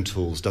 providing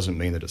tools, doesn't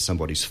mean that it's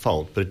somebody's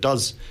fault, but it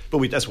does.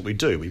 But that's what we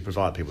do. We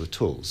provide people with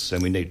tools,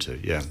 and we need to.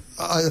 Yeah.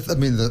 I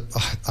mean,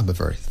 I'm a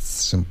very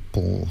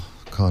simple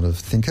kind of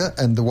thinker,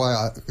 and the way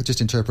I just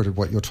interpreted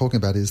what you're talking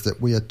about is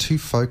that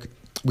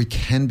we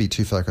can be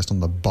too focused on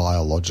the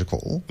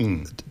biological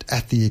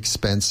at the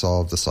expense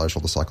of the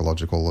social, the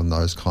psychological, and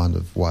those kind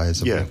of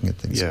ways of looking at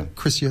things. Yeah.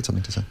 Chris, you had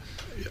something to say.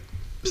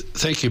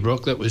 Thank you,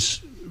 Brock. That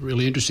was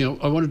really interesting.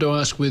 I wanted to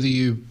ask whether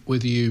you,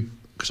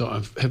 because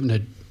I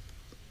haven't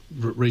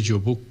read your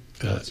book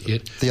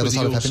yet. The Other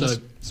Side of Happiness?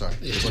 Sorry.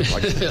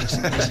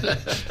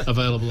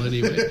 Available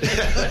anywhere.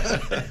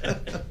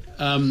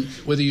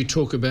 Whether you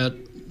talk about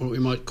what we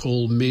might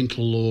call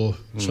mental or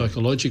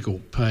psychological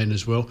pain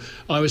as well.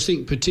 I was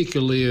thinking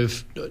particularly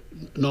of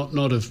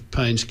not of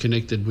pains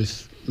connected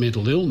with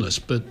mental illness,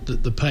 but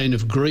the pain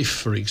of grief,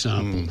 for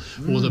example,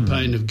 or the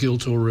pain of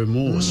guilt or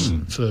remorse.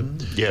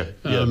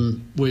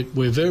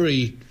 We're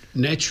very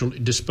naturally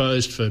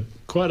disposed, for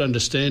quite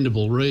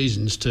understandable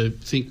reasons, to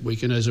think we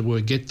can, as it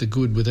were, get the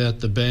good without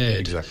the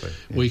bad. Exactly.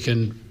 Yeah. We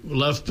can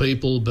love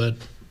people, but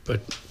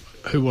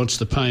who wants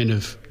the pain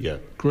of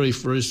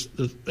grief? Whereas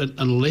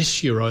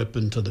unless you're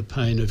open to the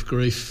pain of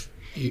grief,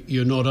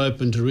 you're not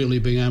open to really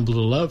being able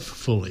to love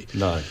fully.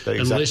 No, exactly.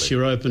 Unless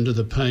you're open to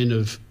the pain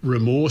of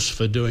remorse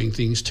for doing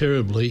things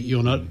terribly,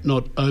 you're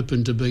not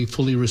open to being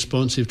fully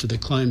responsive to the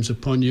claims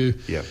upon you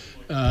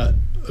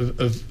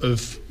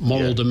of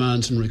moral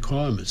demands and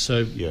requirements.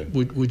 So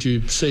would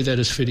you see that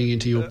as fitting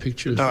into your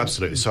picture? No,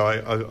 absolutely. So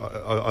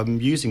I'm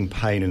using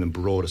pain in the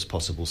broadest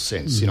possible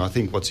sense. I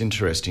think what's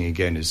interesting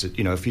again is that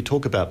if you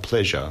talk about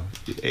pleasure,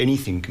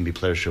 anything can be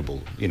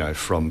pleasurable.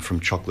 From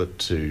chocolate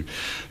to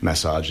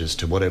massages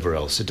to whatever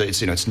else.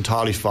 It's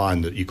entirely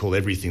fine that you call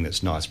everything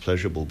that's nice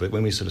pleasurable. But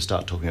when we sort of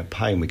start talking about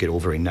pain, we get all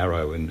very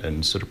narrow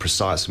and sort of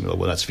precise. And well,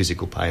 that's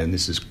physical pain, and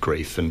this is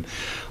grief. And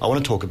I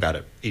want to talk about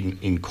it in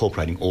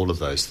incorporating all of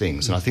those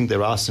things. And I think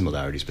there are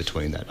similarities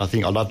between that. I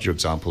think I loved your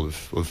example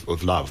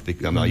of love,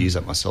 because I use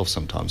that myself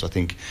sometimes. I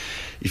think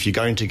if you're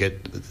going to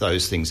get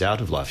those things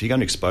out of life, if you're going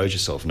to expose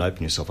yourself and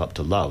open yourself up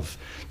to love,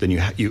 then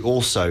you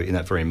also, in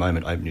that very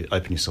moment,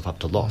 open yourself up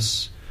to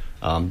loss.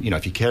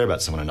 If you care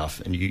about someone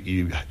enough and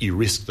you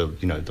risk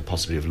the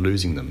possibility of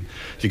losing them,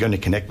 if you're going to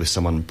connect with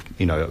someone,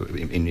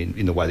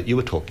 in the way that you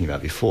were talking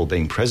about before,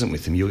 being present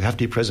with them, you have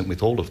to be present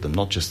with all of them,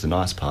 not just the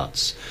nice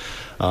parts.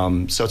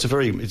 So it's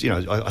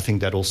I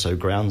think that also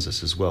grounds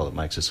us as well. It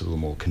makes us a little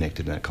more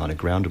connected in that kind of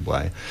grounded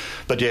way.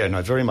 But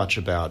very much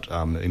about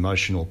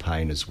emotional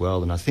pain as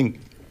well. And I think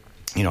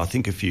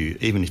if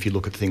you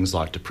look at things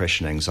like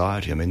depression,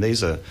 anxiety, I mean,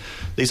 these are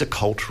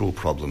cultural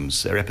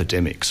problems. They're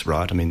epidemics,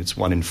 right? I mean, it's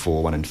 1 in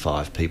 4, 1 in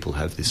 5 people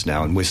have this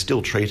now, and we're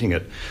still treating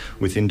it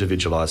with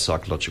individualised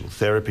psychological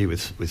therapy,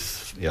 with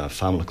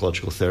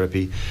pharmacological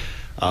therapy.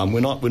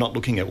 We're not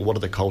looking at what are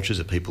the cultures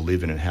that people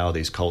live in and how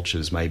these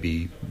cultures may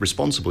be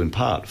responsible in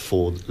part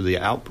for the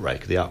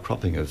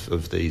outcropping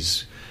of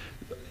this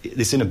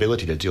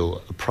inability to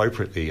deal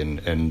appropriately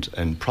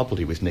and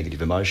properly with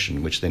negative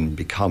emotion, which then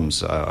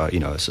becomes a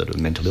sort of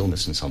mental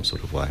illness in some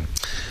sort of way.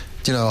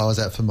 Do you know, I was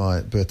out for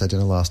my birthday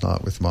dinner last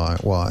night with my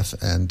wife,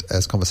 and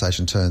as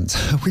conversation turns,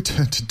 we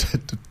turned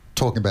to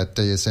talking about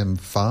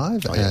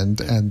DSM-5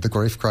 and the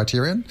grief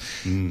criterion,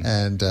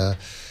 and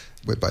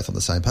we're both on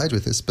the same page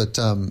with this, but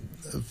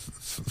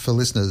for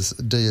listeners,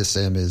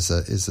 DSM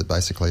is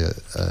basically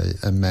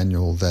a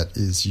manual that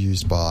is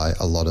used by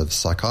a lot of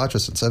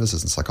psychiatrists and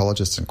services and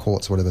psychologists and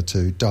courts, whatever,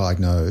 to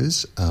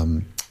diagnose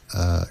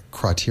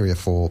criteria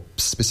for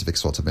specific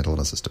sorts of mental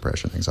illnesses,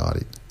 depression,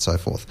 anxiety, so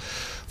forth.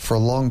 For a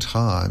long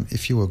time,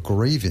 if you were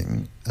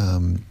grieving,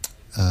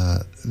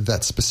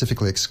 that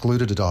specifically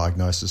excluded a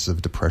diagnosis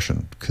of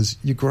depression because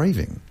you're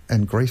grieving,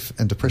 and grief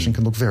and depression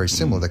can look very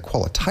similar. They're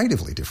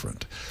qualitatively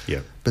different.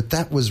 Yeah. But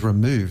that was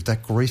removed.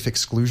 That grief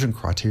exclusion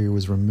criteria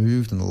was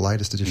removed in the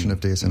latest edition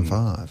of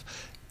DSM-5.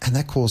 And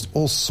that caused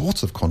all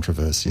sorts of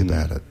controversy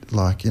about it.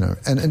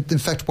 And in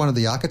fact, one of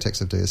the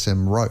architects of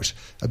DSM wrote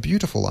a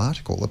beautiful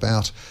article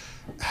about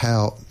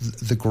how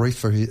the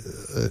grief of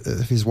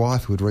his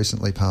wife, who had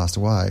recently passed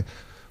away,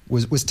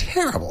 was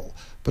terrible.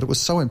 But it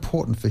was so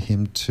important for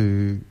him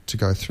to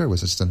go through. It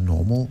was just a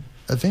normal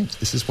event.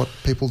 This is what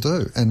people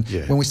do. And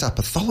when we start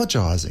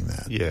pathologising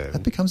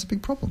that becomes a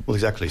big problem. Well,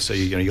 exactly. So,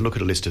 you look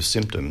at a list of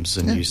symptoms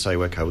and you say,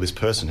 okay, well, this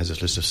person has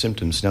this list of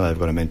symptoms. Now they've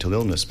got a mental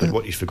illness. But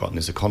what you've forgotten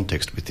is the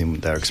context within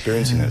they're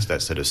experiencing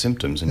that set of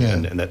symptoms.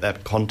 And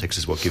that context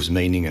is what gives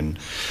meaning. And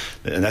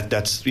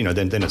that's,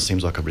 then it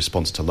seems like a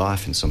response to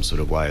life in some sort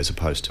of way as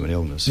opposed to an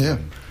illness. Yeah.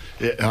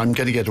 Yeah, I'm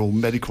going to get all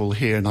medical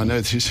here, and I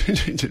know this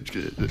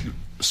is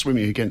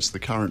swimming against the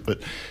current, but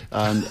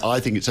I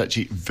think it's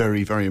actually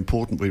very, very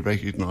important we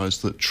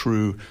recognise that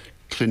true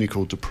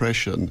clinical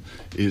depression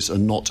is a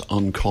not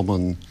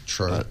uncommon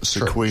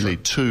sequelae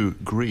to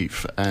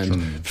grief,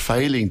 and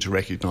failing to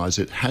recognise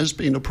it has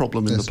been a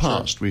problem in the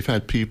past. We've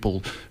had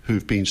people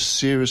who've been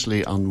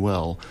seriously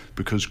unwell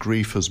because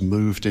grief has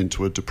moved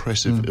into a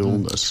depressive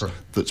illness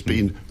that's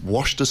been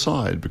washed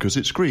aside because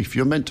it's grief.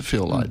 You're meant to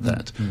feel like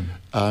that.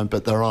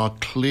 But there are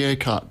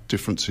clear-cut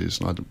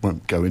differences, and I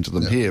won't go into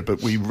them here,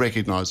 but we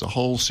recognise a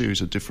whole series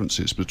of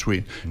differences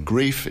between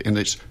grief in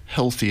its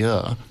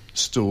healthier,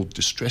 still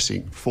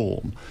distressing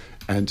form,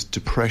 and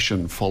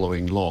depression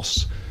following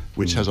loss,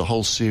 which has a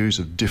whole series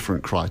of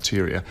different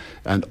criteria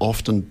and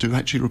often do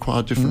actually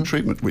require different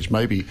treatment, which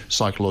may be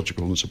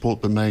psychological and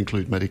support, but may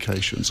include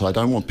medication. So I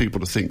don't want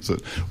people to think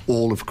that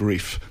all of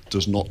grief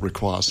does not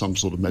require some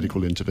sort of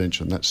medical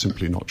intervention. That's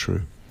simply not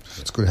true.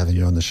 It's good having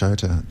you on the show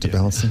to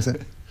balance things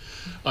out.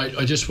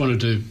 I just wanted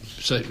to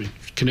say it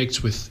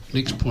connects with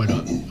Nick's point,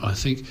 I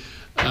think.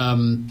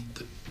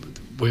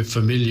 We're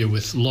familiar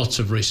with lots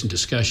of recent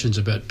discussions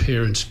about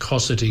parents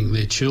cosseting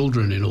their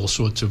children in all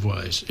sorts of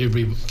ways.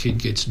 Every kid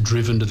gets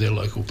driven to their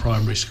local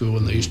primary school,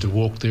 and they used to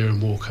walk there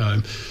and walk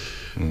home.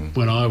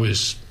 When I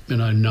was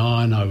 9,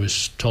 I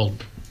was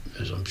told,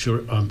 as I'm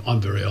sure,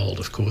 I'm very old,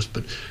 of course,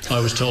 but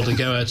I was told to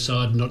go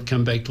outside and not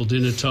come back till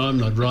dinner time,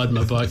 and I'd ride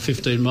my bike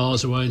 15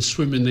 miles away and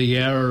swim in the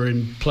Yarra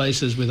in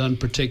places with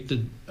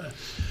unprotected...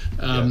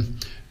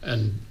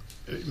 And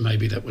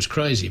maybe that was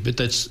crazy, but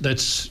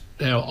that's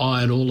how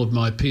I and all of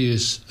my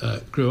peers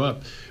grew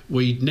up.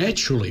 We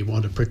naturally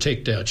want to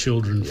protect our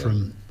children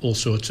from all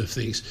sorts of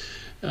things.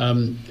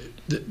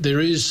 There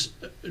is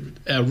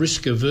our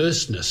risk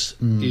averseness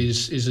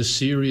is a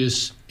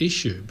serious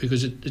issue,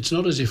 because it's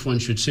not as if one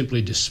should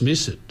simply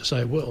dismiss it,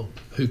 say, well,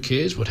 who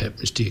cares what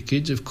happens to your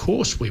kids? Of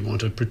course we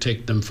want to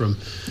protect them from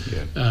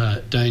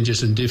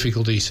dangers and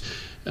difficulties.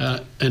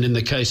 And in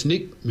the case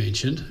Nick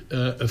mentioned,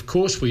 of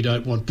course we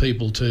don't want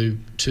people to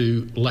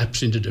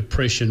lapse into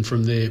depression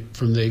from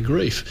their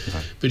grief.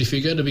 Right. But if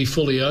you're going to be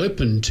fully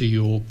open to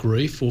your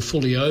grief, or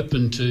fully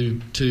open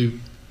to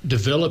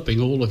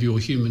developing all of your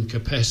human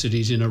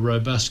capacities in a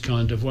robust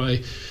kind of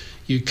way,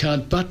 you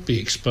can't but be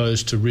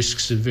exposed to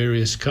risks of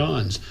various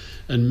kinds.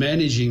 and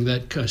managing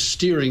that, kind of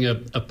steering a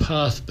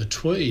path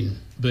between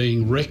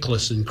being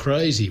reckless and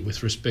crazy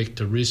with respect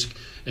to risk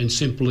and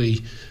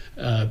simply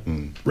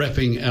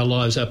wrapping our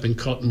lives up in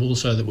cotton wool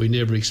so that we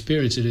never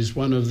experience it is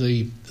one of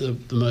the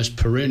most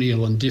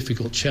perennial and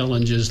difficult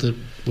challenges that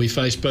we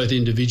face both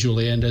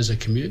individually and as a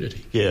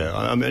community. Yeah,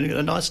 I mean,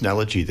 a nice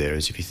analogy there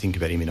is if you think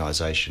about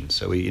immunisation.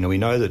 So we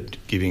know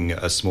that giving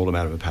a small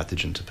amount of a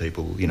pathogen to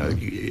people,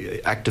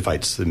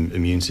 activates the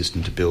immune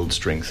system to build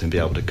strength and be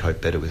able to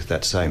cope better with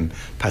that same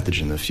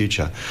pathogen in the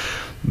future.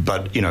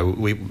 But,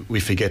 we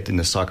forget in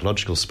the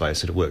psychological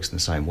space that it works in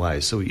the same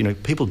way. So,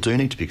 people do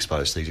need to be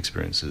exposed to these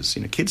experiences.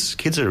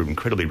 Kids are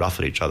incredibly rough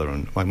at each other,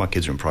 and my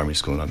kids are in primary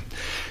school, and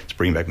it's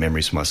bringing back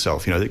memories for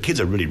myself. The kids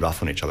are really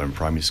rough on each other in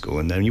primary school,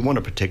 and then you want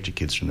to protect your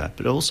kids from that.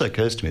 But it also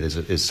occurs to me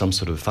there's some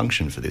sort of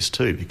function for this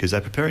too, because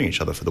they're preparing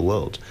each other for the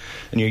world.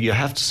 And you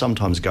have to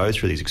sometimes go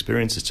through these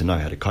experiences to know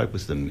how to cope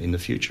with them in the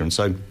future. And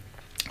so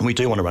we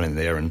do want to run in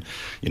there and,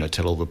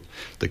 tell all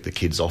the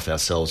kids off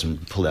ourselves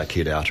and pull our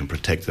kid out and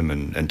protect them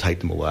and take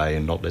them away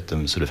and not let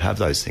them sort of have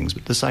those things.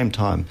 But at the same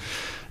time,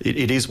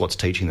 it is what's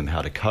teaching them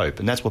how to cope,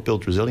 and that's what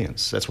builds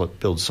resilience. That's what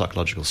builds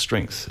psychological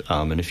strength.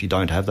 And if you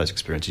don't have those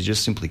experiences, you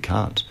just simply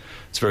can't.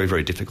 It's very,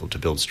 very difficult to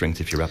build strength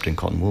if you're wrapped in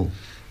cotton wool.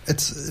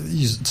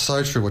 It's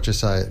so true what you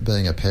say,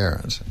 being a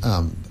parent.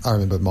 I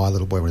remember my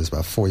little boy when he was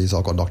about 4 years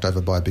old got knocked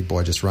over by a big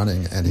boy just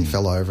running, and he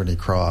fell over and he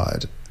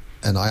cried.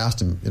 And I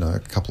asked him, a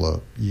couple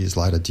of years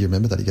later, do you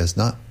remember that? He goes,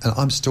 no. And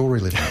I'm still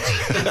reliving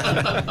it.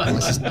 And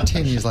this is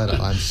 10 years later,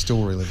 I'm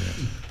still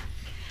reliving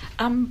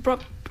it.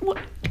 Brock,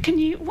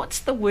 what's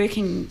the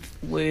working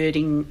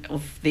wording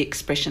of the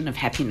expression of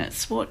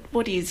happiness?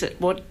 What is it?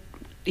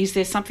 Is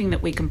there something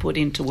that we can put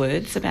into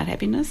words about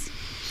happiness?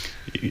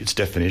 Its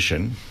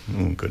definition.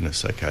 Oh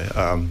goodness. Okay.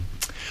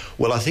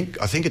 Well, I think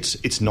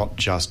it's not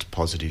just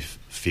positive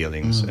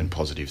feelings and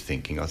positive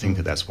thinking. I think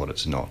that's what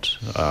it's not.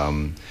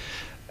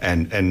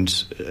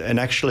 And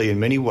actually, in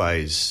many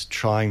ways,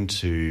 trying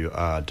to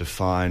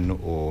define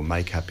or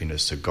make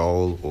happiness a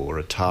goal or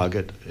a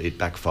target, it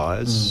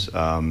backfires.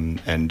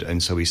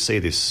 And so we see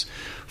this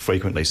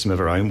frequently. Some of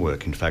our own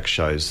work, in fact,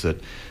 shows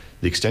that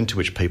the extent to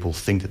which people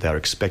think that they're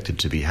expected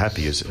to be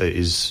happy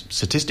is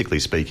statistically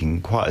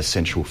speaking, quite a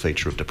central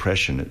feature of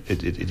depression.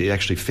 It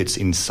actually fits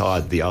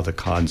inside the other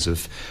kinds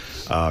of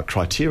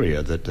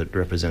criteria that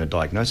represent a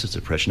diagnosis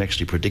of depression,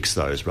 actually predicts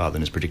those rather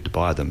than is predicted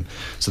by them.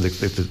 So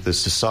the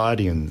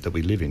society that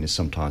we live in is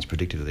sometimes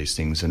predictive of these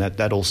things, and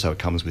that also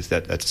comes with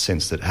that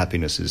sense that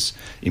happiness is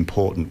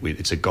important.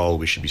 It's a goal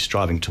we should be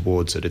striving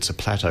towards it. It's a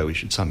plateau we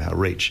should somehow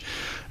reach.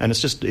 And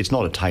it's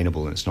not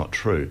attainable and it's not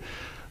true.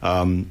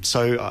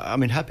 So, I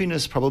mean,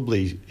 happiness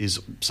probably is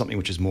something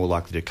which is more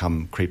likely to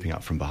come creeping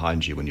up from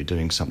behind you when you're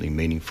doing something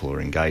meaningful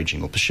or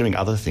engaging or pursuing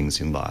other things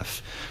in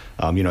life.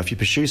 If you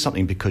pursue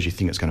something because you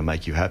think it's going to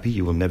make you happy,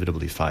 you will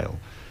inevitably fail.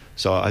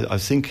 So I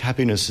think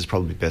happiness is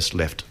probably best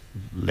left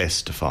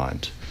less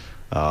defined.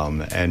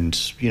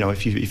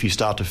 If you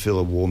start to feel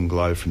a warm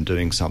glow from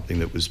doing something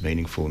that was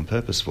meaningful and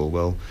purposeful,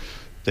 well,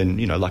 then,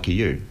 lucky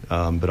you.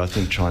 But I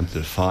think trying to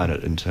define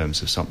it in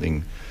terms of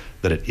something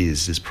that it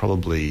is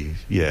probably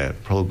a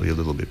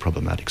little bit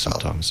problematic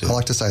sometimes. I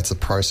like to say it's the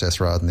process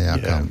rather than the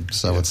outcome.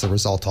 It's the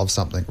result of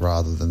something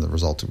rather than the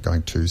result of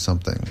going to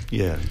something.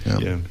 Yeah.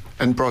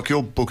 And Brock,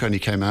 your book only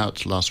came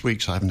out last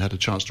week, so I haven't had a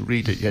chance to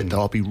read it yet.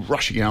 I'll be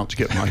rushing out to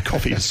get my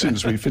copy as soon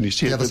as we finish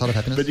here. The Other Side of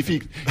Happiness? But if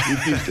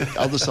the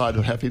Other Side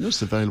of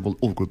Happiness, available at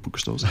all good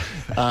bookstores.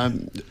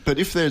 But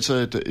if there's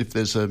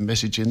a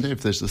message in there,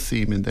 if there's a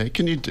theme in there,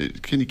 can you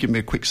give me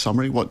a quick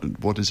summary?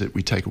 What is it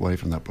we take away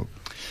from that book?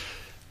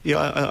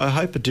 Yeah, I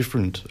hope a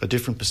different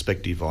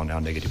perspective on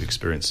our negative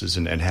experiences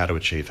and how to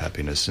achieve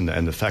happiness, and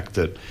the fact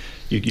that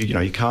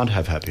you can't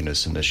have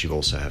happiness unless you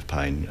also have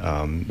pain.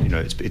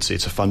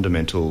 It's a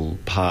fundamental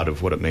part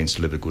of what it means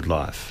to live a good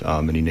life,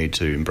 and you need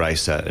to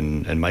embrace that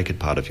and make it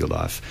part of your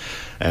life.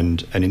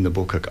 And in the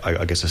book,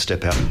 I guess I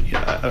step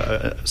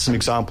out some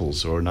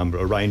examples or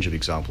a range of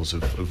examples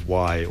of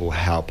why or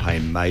how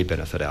pain may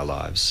benefit our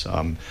lives.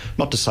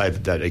 Not to say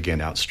that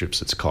again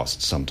outstrips its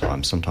costs.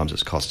 Sometimes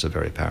its costs are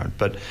very apparent,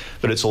 but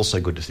it's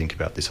also good to think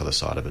about this other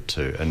side of it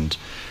too. And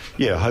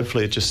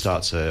hopefully it just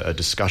starts a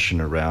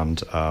discussion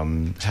around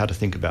how to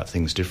think about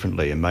things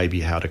differently, and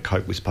maybe how to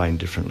cope with pain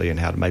differently, and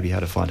how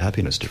to find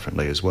happiness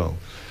differently as well.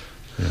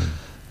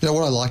 Yeah.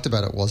 What I liked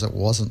about it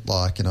wasn't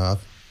like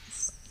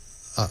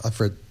I've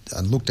read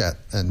and looked at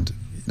and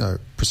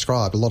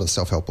prescribed a lot of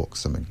self-help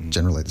books. I mean,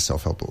 generally the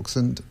self-help books,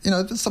 and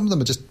some of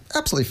them are just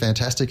absolutely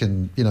fantastic,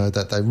 and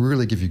that they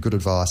really give you good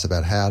advice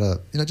about how to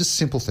just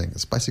simple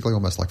things, basically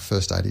almost like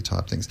first aid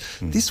type things.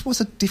 This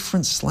was a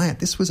different slant.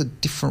 This was a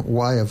different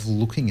way of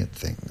looking at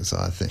things,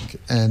 I think.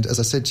 And as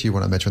I said to you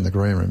when I met you in the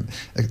green room,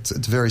 it's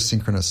very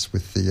synchronous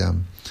with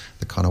the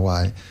kind of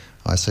way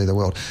I see the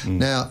world.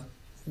 Now,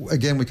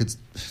 again, we could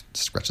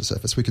scratch the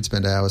surface. We could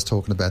spend hours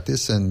talking about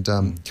this. And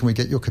can we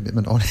get your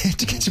commitment on air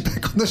to get you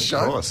back on the show?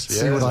 Of course,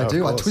 See what I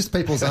do. I twist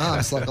people's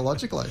arms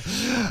psychologically.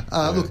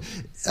 Look,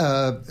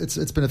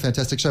 it's been a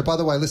fantastic show. By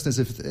the way, listeners,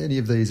 if any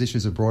of these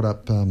issues are brought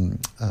up,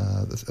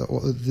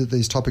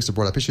 these topics have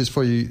brought up issues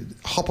for you,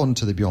 hop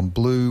onto the Beyond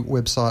Blue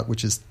website,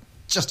 which is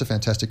just a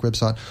fantastic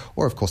website.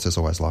 Or, of course, there's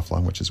always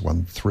Lifeline, which is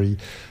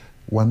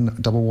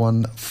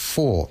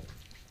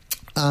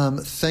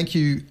 131114. Thank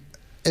you,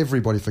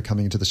 everybody, for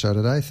coming into the show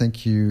today.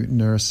 Thank you,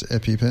 Nurse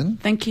EpiPen.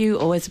 Thank you.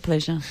 Always a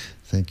pleasure.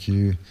 Thank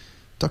you,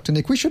 Dr.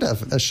 Nick. We should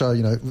have a show,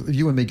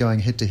 you and me going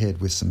head-to-head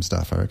with some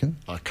stuff, I reckon.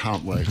 I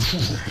can't wait.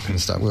 Going to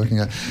start working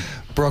out.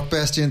 Brock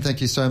Bastian,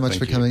 thank you so much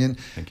for coming in.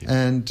 Thank you.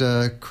 And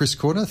Chris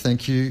Cordner,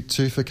 thank you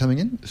too for coming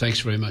in.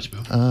 Thanks very much,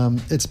 Mel.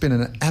 It's been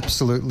an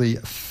absolutely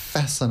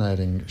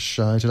fascinating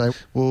show today.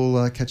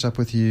 We'll catch up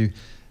with you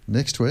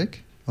next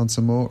week on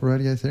some more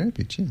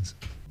radiotherapy. Cheers.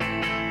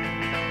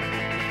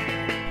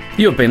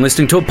 You've been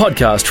listening to a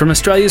podcast from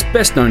Australia's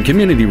best-known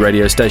community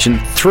radio station,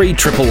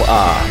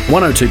 3RRR,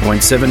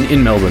 102.7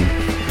 in Melbourne.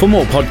 For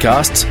more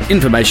podcasts,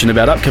 information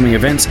about upcoming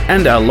events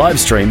and our live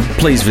stream,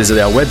 please visit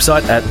our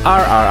website at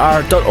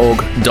rrr.org.au.